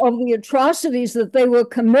all of the atrocities that they were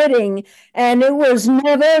committing, and it was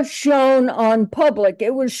never shown on public.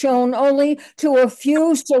 It was shown only to a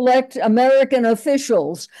few select American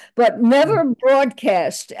officials, but never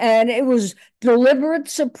broadcast. And it was deliberate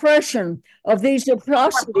suppression of these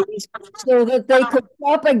atrocities so that they could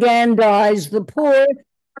propagandize the poor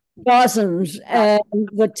Gazans and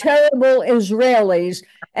the terrible Israelis.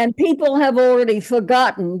 And people have already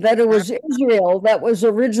forgotten that it was Israel that was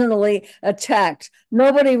originally attacked.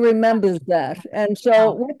 Nobody remembers that. And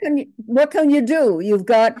so what can you do? You've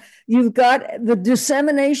got the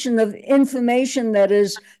dissemination of information that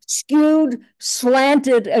is skewed,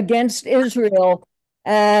 slanted against Israel.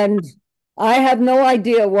 And I have no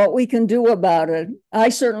idea what we can do about it. I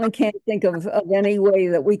certainly can't think of any way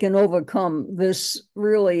that we can overcome this.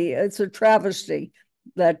 Really, it's a travesty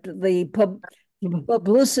that the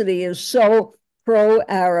publicity is so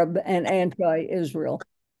pro-Arab and anti-Israel.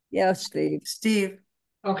 Yeah, Steve. Steve.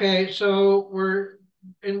 Okay, so we're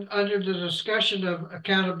under the discussion of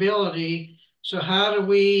accountability. So how do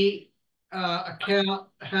we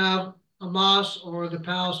have Hamas or the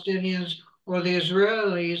Palestinians or the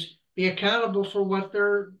Israelis be accountable for what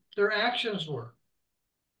their actions were?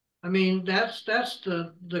 I mean, that's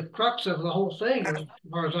the crux of the whole thing, as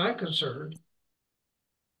far as I'm concerned.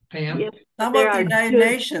 Pam? Yes, how about the United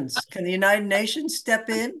Nations? Can the United Nations step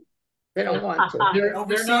in? They don't want to.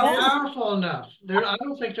 They're not powerful enough. I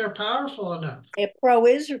don't think they're powerful enough. They're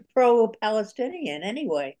pro-Palestinian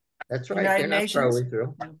anyway. That's right. United they're Nations? Not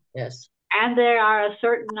pro-Israel. Yes. And there are a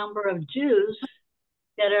certain number of Jews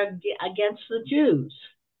that are against the Jews.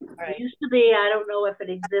 Right. It used to be, I don't know if it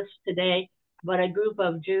exists today, but a group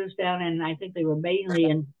of Jews down in, I think they were mainly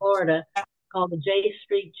in Florida, called the J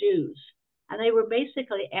Street Jews. And they were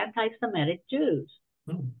basically anti-Semitic Jews.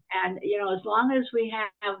 And, as long as we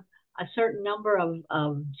have a certain number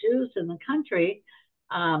of Jews in the country,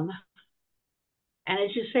 and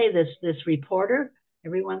as you say, this reporter,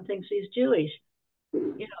 everyone thinks he's Jewish.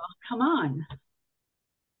 Come on.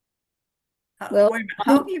 Well, wait a minute.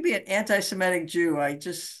 How can you be an anti-Semitic Jew? I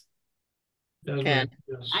just can't.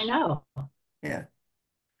 I know. Yeah.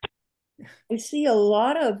 I see a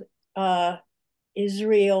lot of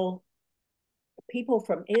people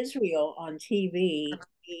from Israel on TV,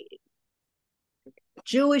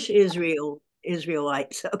 Jewish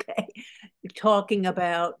Israelites, okay, talking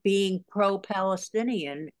about being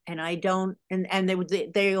pro-Palestinian, and I don't, and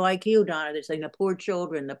they like you, Donna, they're saying the poor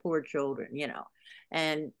children,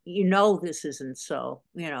 and this isn't so,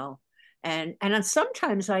 and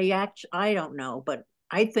sometimes I don't know, but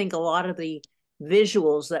I think a lot of the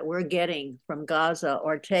visuals that we're getting from Gaza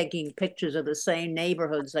are taking pictures of the same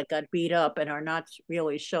neighborhoods that got beat up and are not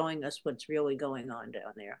really showing us what's really going on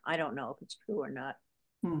down there. I don't know if it's true or not.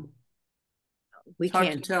 We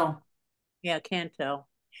can't tell. Yeah, can't tell.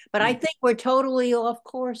 But I think we're totally off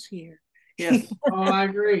course here. Yes. Oh, I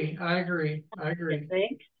agree. I agree. I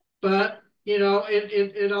agree. But you know,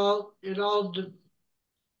 it's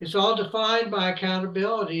all defined by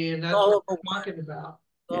accountability, and that's what we're talking about.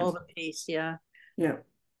 All the piece, yeah. Yeah.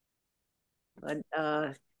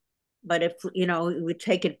 But if we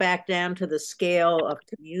take it back down to the scale of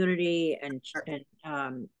community and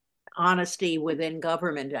honesty within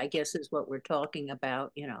government, I guess is what we're talking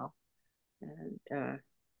about, And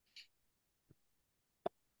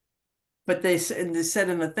but they said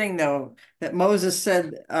in the thing though that Moses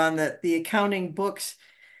said that the accounting books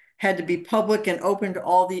had to be public and open to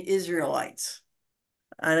all the Israelites,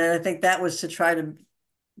 and I think that was to try to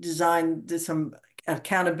design some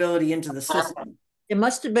accountability into the system. There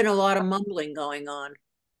must have been a lot of mumbling going on.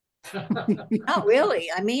 Not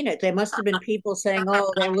really. I mean it. There must have been people saying,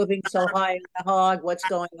 "Oh, they're living so high in the hog. What's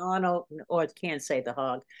going on?" Oh, or can't say the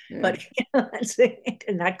hog, but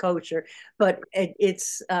not kosher. But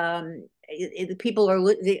people are.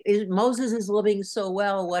 Moses is living so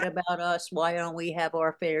well. What about us? Why don't we have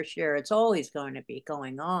our fair share? It's always going to be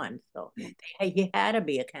going on. So he had to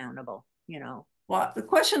be accountable. Well, the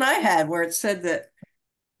question I had, where it said that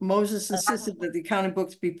Moses insisted that the accounting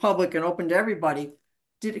books be public and open to everybody.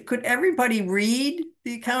 Could everybody read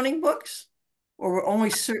the accounting books, or were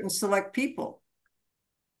only certain select people?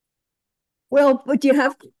 Well, but you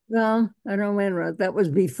have to, I don't know, that was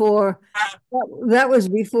before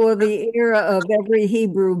the era of every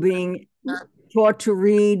Hebrew being taught to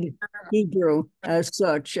read Hebrew as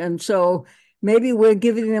such. And so maybe we're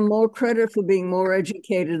giving them more credit for being more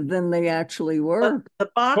educated than they actually were. But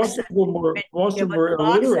the box that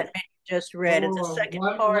just read, it's a second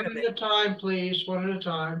part of it. One at a time, please. One at a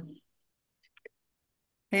time.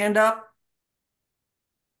 Hand up.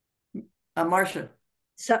 Marcia.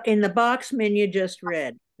 So in the box menu just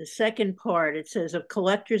read, the second part, it says, if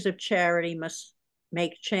collectors of charity must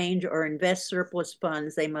make change or invest surplus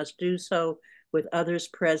funds, they must do so with others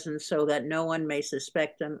present so that no one may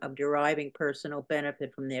suspect them of deriving personal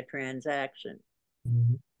benefit from their transaction.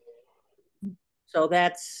 So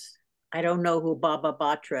that's, I don't know who Baba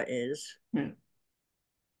Batra is,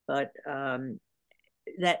 but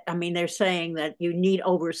they're saying that you need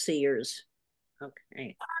overseers.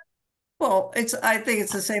 Okay. Well, I think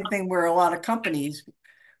it's the same thing where a lot of companies,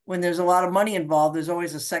 when there's a lot of money involved, there's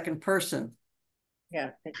always a second person.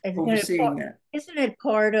 Yeah. Overseeing that. Isn't it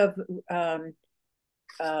part of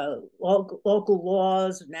local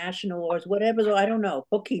laws, national laws, whatever, I don't know,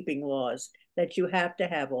 bookkeeping laws that you have to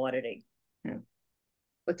have auditing? Yeah.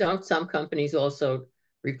 But don't some companies also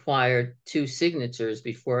require 2 signatures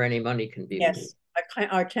before any money can be Yes,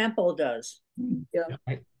 our temple does. Yeah.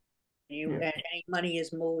 Right. And any money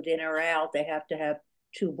is moved in or out, they have to have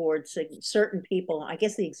 2 board signatures. Certain people, I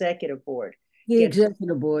guess the executive board. The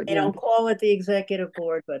executive board. They don't call it the executive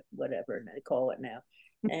board, but whatever they call it now.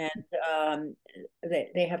 And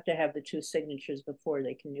they have to have the 2 signatures before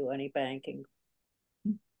they can do any banking.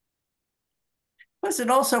 Plus, it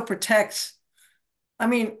also protects. I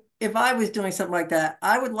mean, if I was doing something like that,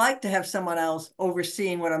 I would like to have someone else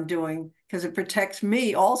overseeing what I'm doing because it protects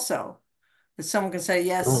me also. That someone can say,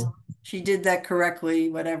 yes, she did that correctly,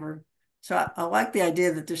 whatever. So I like the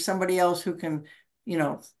idea that there's somebody else who can,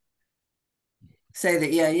 say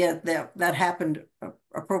that, that happened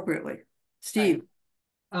appropriately. Steve.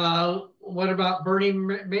 What about Bernie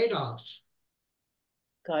Madoff?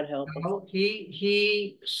 God help him.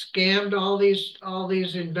 He scammed all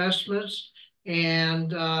these investments,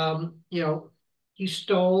 and he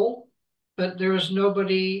stole, but there was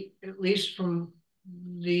nobody, at least from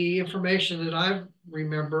the information that I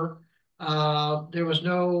remember, there was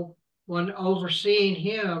no one overseeing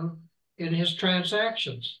him in his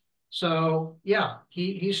transactions. So yeah,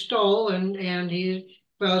 he stole, and he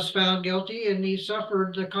was found guilty, and he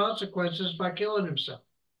suffered the consequences by killing himself.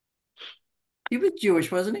 He was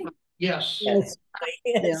Jewish, wasn't he? Yes. Yes.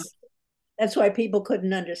 Yeah. That's why people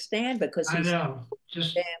couldn't understand, because I know,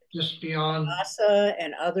 just beyond NASA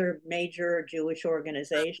and other major Jewish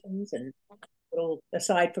organizations, and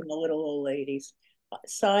aside from the little old ladies.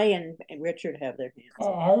 Cy and Richard have their hands.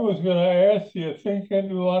 I was going to ask you, think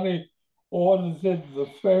anybody audited the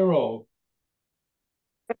Pharaoh?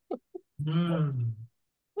 I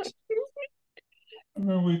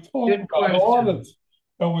mean, we talk about audits,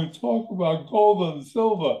 and we talk about gold and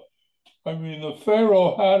silver. I mean, the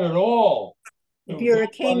Pharaoh had it all. If you're a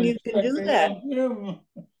king, you can do that.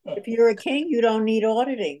 If you're a king, you don't need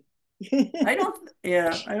auditing. I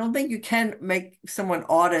don't think you can make someone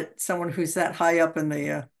audit someone who's that high up in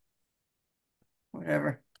the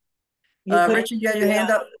whatever. Richard, you had your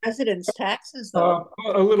hand up? Residence taxes, though.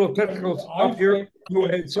 A little technical stuff here.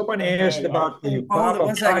 Someone asked about the Hold on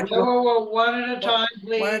one second. Whoa, one at a time,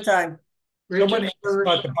 please. One at a time. Someone asked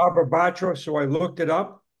about the Baba Batra, so I looked it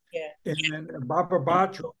up. Yeah. And Baba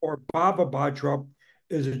Batra or Baba Batra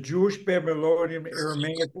is a Jewish Babylonian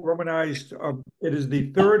Aramaic Romanized. It is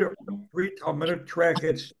the third of 3 Talmudic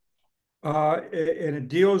tractates, and it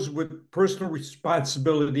deals with personal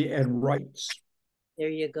responsibility and rights. There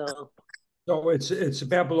you go. So it's a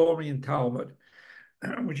Babylonian Talmud,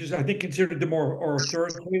 which is, I think, considered the more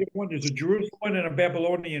authoritative one. There's a Jerusalem one and a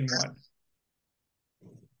Babylonian one.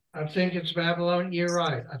 I think it's Babylon. You're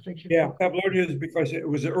right. I think Babylonian is because it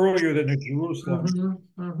was earlier than the Jerusalem.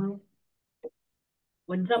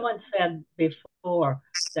 When someone said before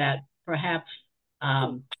that perhaps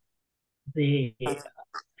the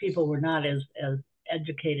people were not as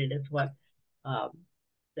educated as what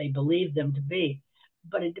they believed them to be,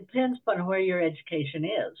 but it depends on where your education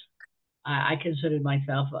is. I considered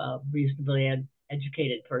myself a reasonably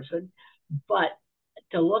educated person, but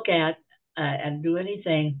to look at and do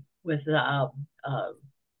anything with the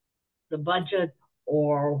budget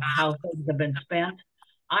or how things have been spent,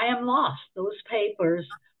 I am lost. Those papers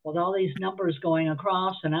with all these numbers going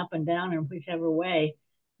across and up and down in whichever way,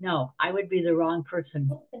 no, I would be the wrong person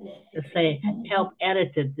to say, help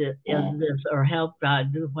edit this or help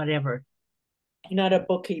do whatever. You're not a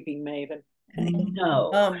bookkeeping maven.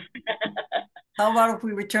 No. How about if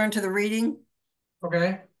we return to the reading?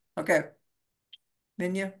 Okay.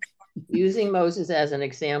 Minya? Using Moses as an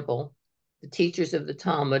example, the teachers of the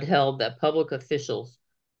Talmud held that public officials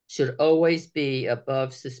should always be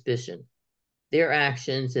above suspicion. Their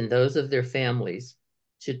actions and those of their families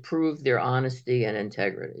should prove their honesty and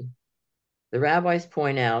integrity. The rabbis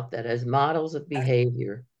point out that as models of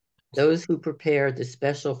behavior, those who prepared the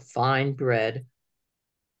special fine bread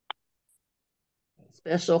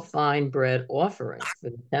offering for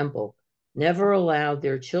the temple never allowed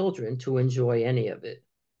their children to enjoy any of it.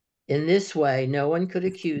 In this way, no one could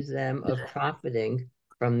accuse them of profiting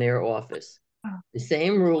from their office. The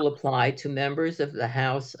same rule applied to members of the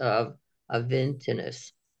house of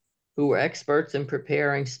Avintinus, who were experts in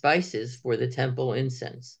preparing spices for the temple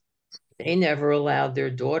incense. They never allowed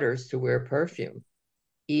their daughters to wear perfume,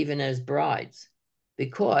 even as brides,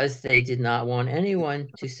 because they did not want anyone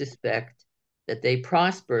to suspect that they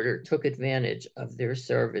prospered or took advantage of their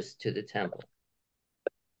service to the temple.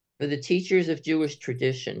 For the teachers of Jewish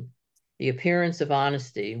tradition, the appearance of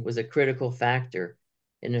honesty was a critical factor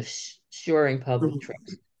in assuring public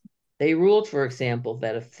trust. They ruled, for example,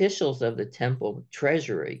 that officials of the temple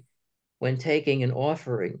treasury, when taking an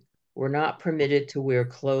offering, were not permitted to wear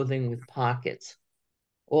clothing with pockets.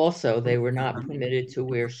 Also, they were not permitted to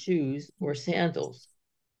wear shoes or sandals.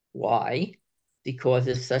 Why? Because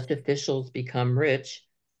if such officials become rich,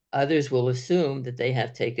 others will assume that they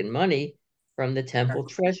have taken money from the temple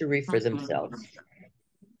treasury for themselves.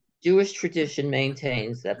 Jewish tradition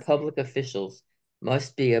maintains that public officials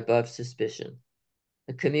must be above suspicion.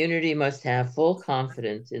 The community must have full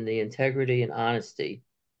confidence in the integrity and honesty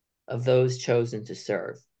of those chosen to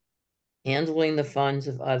serve. Handling the funds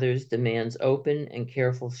of others demands open and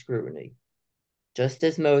careful scrutiny. Just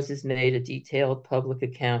as Moses made a detailed public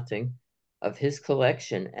accounting of his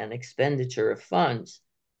collection and expenditure of funds,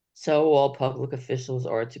 so all public officials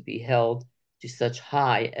are to be held to such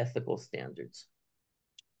high ethical standards.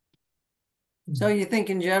 So you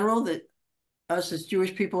think in general that us as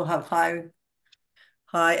Jewish people have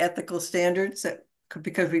high ethical standards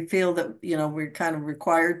because we feel that, we're kind of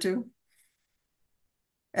required to?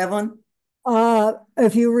 Evelyn?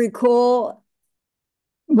 If you recall,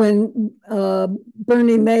 when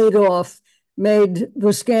Bernie Madoff made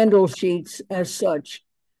the scandal sheets as such,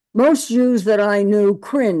 most Jews that I knew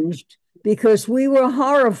cringed because we were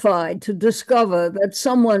horrified to discover that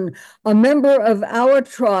someone, a member of our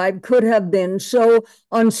tribe, could have been so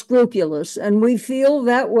unscrupulous. And we feel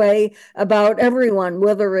that way about everyone,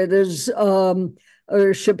 whether it is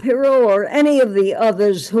or Shapiro or any of the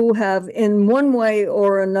others who have in one way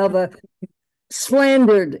or another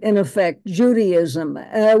slandered, in effect, Judaism.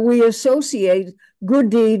 We associate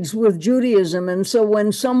good deeds with Judaism. And so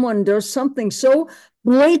when someone does something so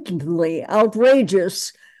blatantly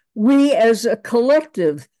outrageous, we as a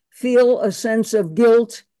collective feel a sense of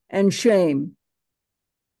guilt and shame.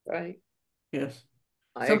 Right. Yes.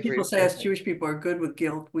 Some people say us Jewish people are good with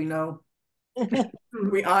guilt. We know.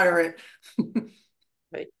 We honor it.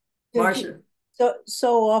 Right. Marcia.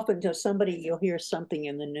 So often to somebody, you'll hear something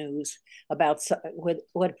in the news about with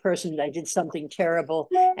what person that did something terrible,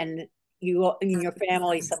 and you in your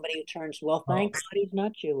family, somebody who turns, well, thank God he's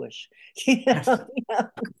not Jewish.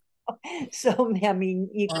 So I mean,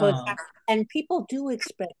 you could, and people do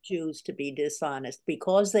expect Jews to be dishonest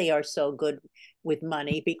because they are so good with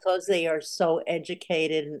money, because they are so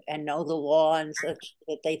educated and know the law and such,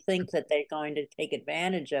 that they think that they're going to take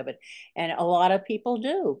advantage of it. And a lot of people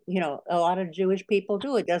do, a lot of Jewish people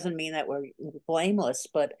do. It doesn't mean that we're blameless,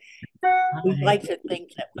 but we like to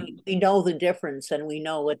think that we know the difference and we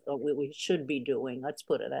know what we should be doing. Let's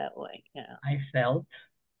put it that way. Yeah. I felt.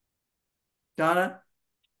 Donna?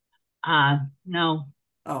 No.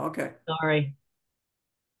 Oh, okay. Sorry.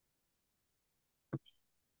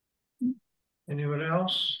 Anyone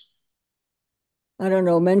else? I don't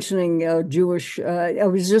know, mentioning Jewish, I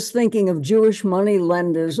was just thinking of Jewish money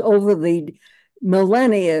lenders over the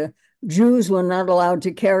millennia. Jews were not allowed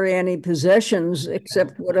to carry any possessions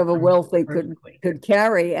except whatever wealth they could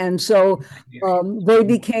carry. And so they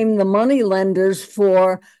became the money lenders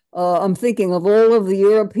for, I'm thinking of all of the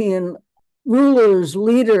European rulers,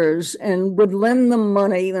 leaders, and would lend them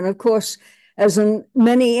money. And of course, as in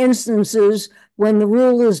many instances, when the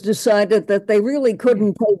rulers decided that they really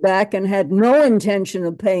couldn't pay back and had no intention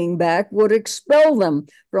of paying back, would expel them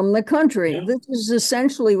from the country. Yeah. This is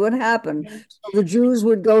essentially what happened. So the Jews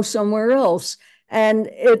would go somewhere else. And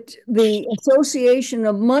the association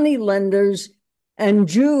of money lenders and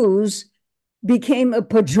Jews became a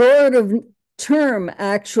pejorative term,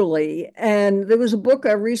 actually. And there was a book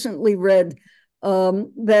I recently read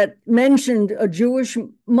that mentioned a Jewish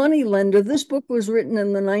moneylender. This book was written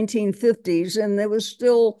in the 1950s, and there was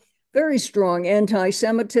still very strong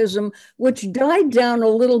anti-Semitism, which died down a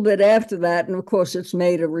little bit after that. And of course, it's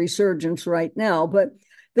made a resurgence right now. But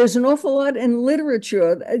there's an awful lot in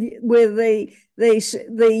literature where they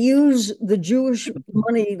use the Jewish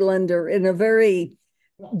moneylender in a very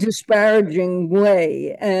disparaging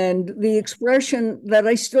way. And the expression that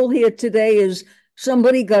I still hear today is,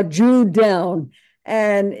 somebody got Jewed down,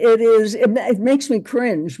 and it makes me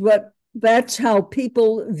cringe, but that's how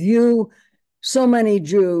people view so many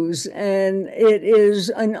Jews, and it is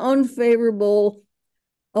an unfavorable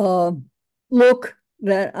look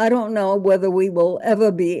that I don't know whether we will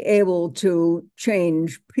ever be able to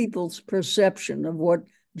change people's perception of what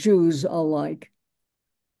Jews are like.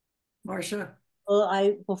 Marcia?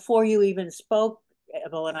 Well, before you even spoke,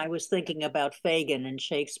 Evelyn, I was thinking about Fagin and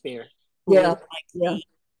Shakespeare. Yeah. The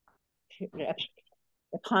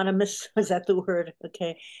eponymous, is that the word?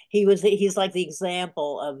 Okay. He's like the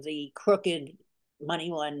example of the crooked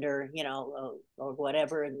moneylender, or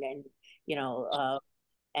whatever, and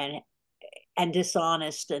and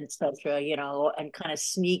dishonest, etc., and kind of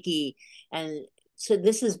sneaky. And so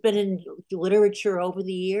this has been in literature over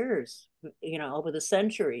the years, over the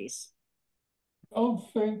centuries. Don't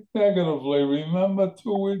think negatively. Remember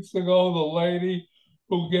 2 weeks ago, the lady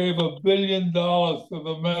who gave $1 billion to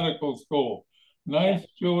the medical school. Nice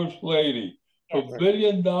Jewish lady. $1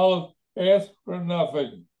 billion asked for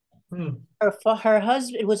nothing. Her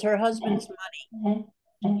husband, it was her husband's money.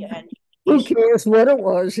 And who cares what it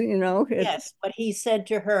was, Yes, but he said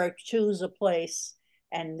to her, choose a place.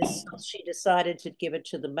 And she decided to give it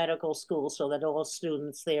to the medical school so that all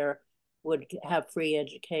students there would have free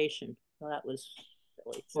education. Well, that was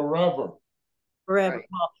really forever. Right.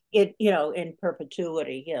 Well, in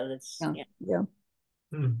perpetuity. Yeah, that's yeah.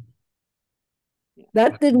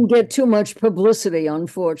 That didn't get too much publicity,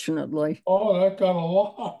 unfortunately. Oh, that got a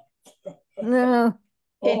lot. No.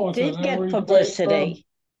 It did get publicity.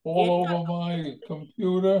 All over my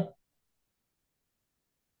computer.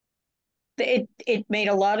 It made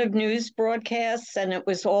a lot of news broadcasts, and it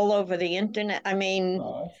was all over the internet. I mean,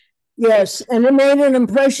 yes, and it made an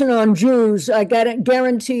impression on Jews. I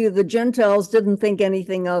guarantee you the Gentiles didn't think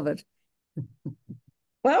anything of it.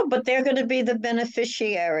 Well, but they're going to be the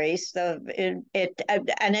beneficiaries of it,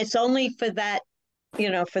 and it's only for that,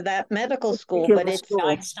 for that medical school. But it's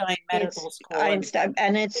Einstein Medical School. Einstein,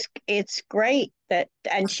 and it's great that,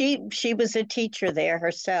 and she was a teacher there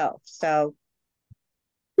herself. So,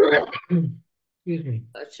 excuse me.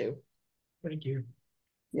 That's you. Thank you.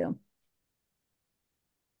 Yeah.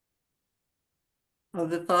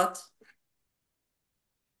 Other thoughts?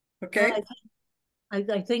 Okay. Well,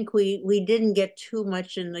 I think we didn't get too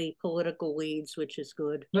much in the political weeds, which is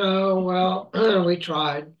good. No, well, we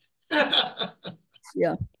tried.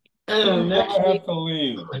 Yeah. Next I week, have to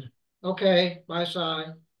leave. Okay, bye, Si.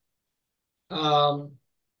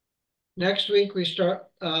 Next week we start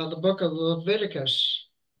the book of Leviticus.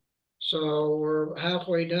 So we're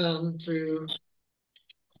halfway done through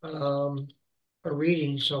a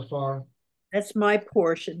reading so far. That's my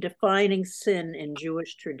portion, defining sin in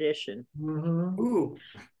Jewish tradition. Ooh,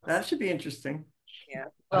 that should be interesting. Yeah.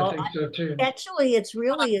 I Well, think so too. actually, it's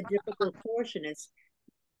really a difficult portion.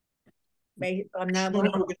 I'm not. What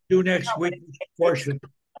we're going to do next week portion.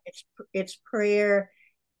 It's prayer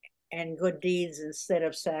and good deeds instead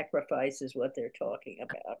of sacrifice is what they're talking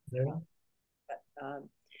about. Yeah. But,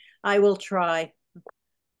 I will try.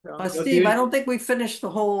 Steve, I don't think we finished the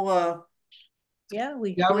whole. Yeah,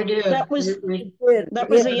 we did. That was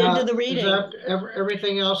the end of the reading.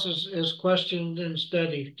 Everything else is questioned and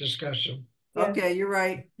study discussion. Yeah. Okay, you're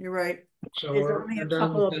right. You're right. So there's we're only a done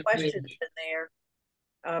couple with of that questions page. in there,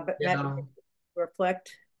 but Yeah. that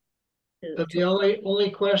reflect. But the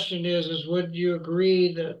only question is would you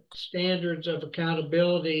agree that standards of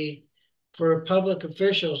accountability for public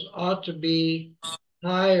officials ought to be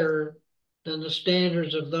higher than the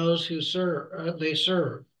standards of those who they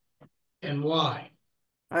serve, and why?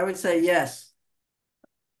 I would say yes.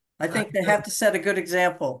 I think they have to set a good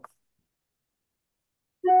example.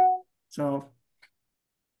 So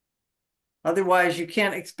otherwise, you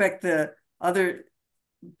can't expect the other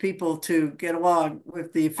people to get along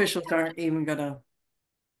if the officials aren't even going to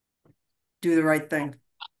do the right thing.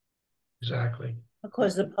 Exactly.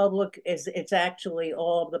 Because the public it's actually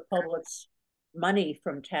all of the public's money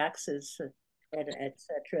from taxes and et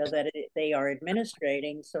cetera that they are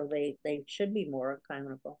administrating, so they should be more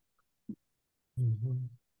accountable.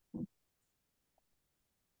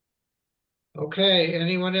 Okay,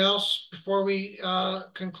 anyone else before we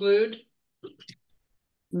conclude?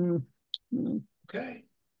 Okay.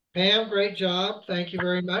 Pam, great job. Thank you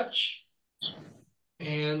very much.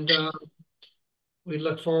 And we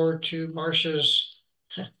look forward to Marcia's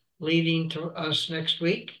leading to us next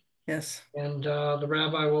week. Yes. And the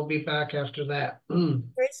rabbi will be back after that.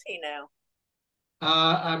 Where is he now?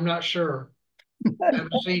 I'm not sure. I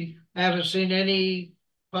haven't seen any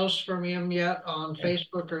posts from him yet on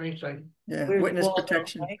Facebook or anything. Yeah, Where's witness Waldo,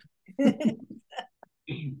 protection. right?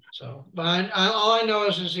 So, but all I know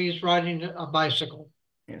is he's riding a bicycle.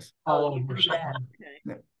 Yes. All over.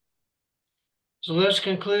 Okay. So let's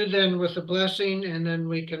conclude then with a blessing, and then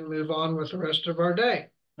we can move on with the rest of our day.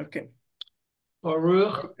 Okay.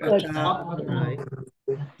 Baruch Right.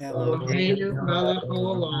 Eloheinu melech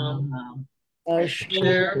haolam,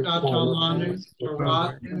 asher natan lanu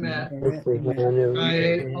Torah emet,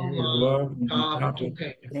 chaye olam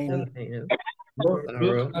ta'akeinu.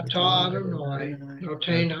 Baruch atah Adonai,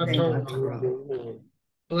 noten haTorah.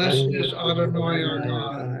 Blessed is Adonai our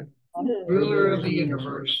God, ruler of the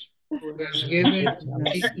universe, who has given and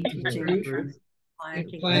teaches the truth,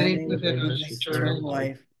 implanting within us eternal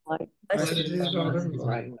life. Blessed is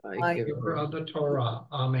Adonai, giver of the Torah.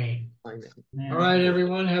 Amen. All right,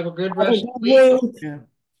 everyone, have a good rest of the week. Yeah.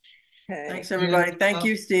 Okay. Thanks, everybody. Thank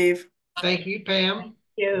you, Steve. Thank you, Pam. Thank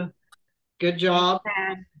you. Good job.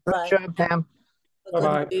 Good job, Pam.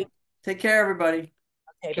 Bye-bye. Take care, everybody.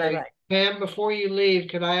 Okay, Okay, bye-bye. Pam, before you leave,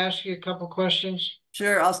 could I ask you a couple questions?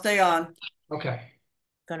 Sure, I'll stay on. Okay.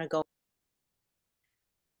 Gonna go.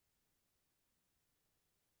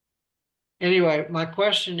 Anyway, my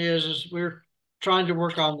question is we're trying to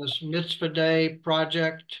work on this Mitzvah Day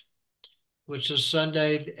project, which is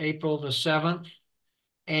Sunday, April the 7th.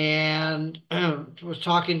 And was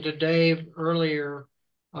talking to Dave earlier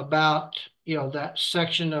about, that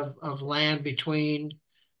section of land between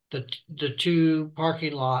the two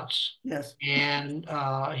parking lots. Yes. And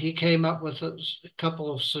he came up with a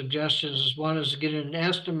couple of suggestions. One is to get an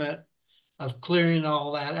estimate of clearing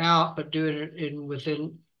all that out, but doing it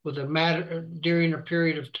during a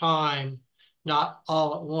period of time, not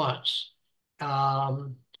all at once.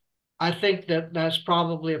 I think that's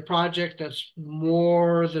probably a project that's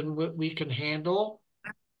more than what we can handle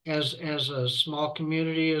as a small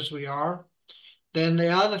community as we are. Then the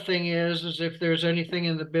other thing is if there's anything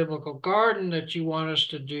in the biblical garden that you want us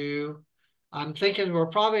to do, I'm thinking we're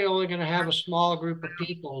probably only going to have a small group of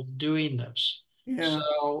people doing this. Yeah.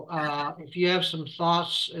 So if you have some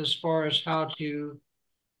thoughts as far as how to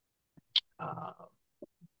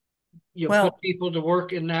put people to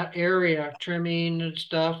work in that area, trimming and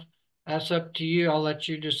stuff, that's up to you. I'll let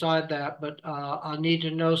you decide that, but I need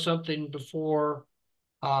to know something before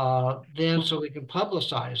then so we can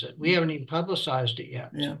publicize it. We haven't even publicized it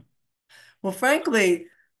yet. Yeah. Well, frankly,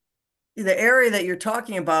 the area that you're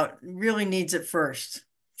talking about really needs it first.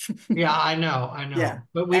 Yeah, I know. Yeah.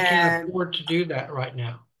 But we can't afford to do that right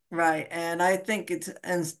now. Right. And I think it's,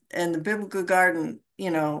 and the biblical garden,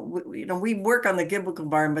 we work on the biblical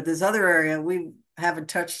garden, but this other area we haven't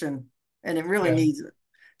touched and it really needs it.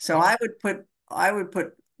 So I would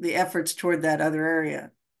put the efforts toward that other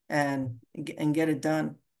area. and get it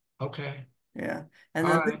done. Okay. Yeah. And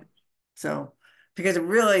All then right. so because it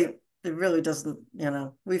really doesn't,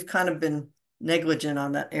 we've kind of been negligent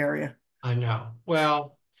on that area. I know.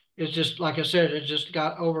 Well, it's just like I said, it just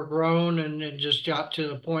got overgrown and it just got to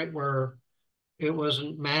the point where it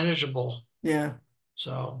wasn't manageable. Yeah.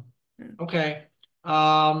 So, Yeah. okay.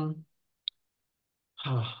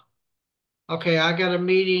 Okay, I got a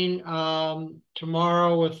meeting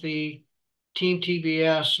tomorrow with the Team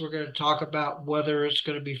TBS. We're going to talk about whether it's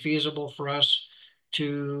going to be feasible for us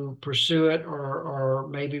to pursue it or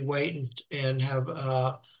maybe wait and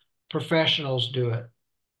have professionals do it.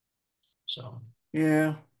 So,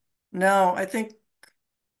 Yeah. No, I think,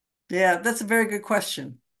 yeah, that's a very good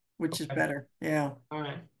question. Which is okay. better? Yeah. All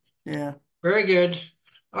right. Yeah. Very good.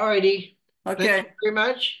 All righty. Thank you Okay. very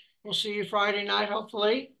much. We'll see you Friday night,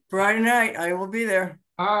 hopefully. Friday night, I will be there.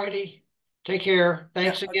 All righty. Take care.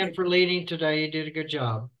 Thanks Yeah, again okay. for leading today. You did a good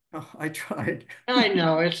job. Oh, I tried. I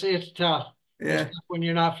know it's tough. It's Yeah. tough when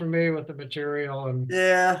you're not familiar with the material and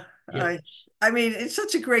Yeah. yeah. I mean, it's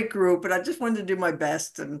such a great group, but I just wanted to do my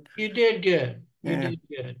best, and You did good. You yeah. did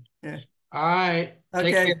good. Yeah. All right.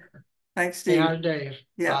 Take Okay. care. Thanks, Say hi Steve. to Dave.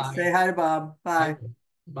 Yeah. Bye. Say hi to Bob. Bye.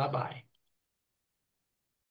 Bye bye.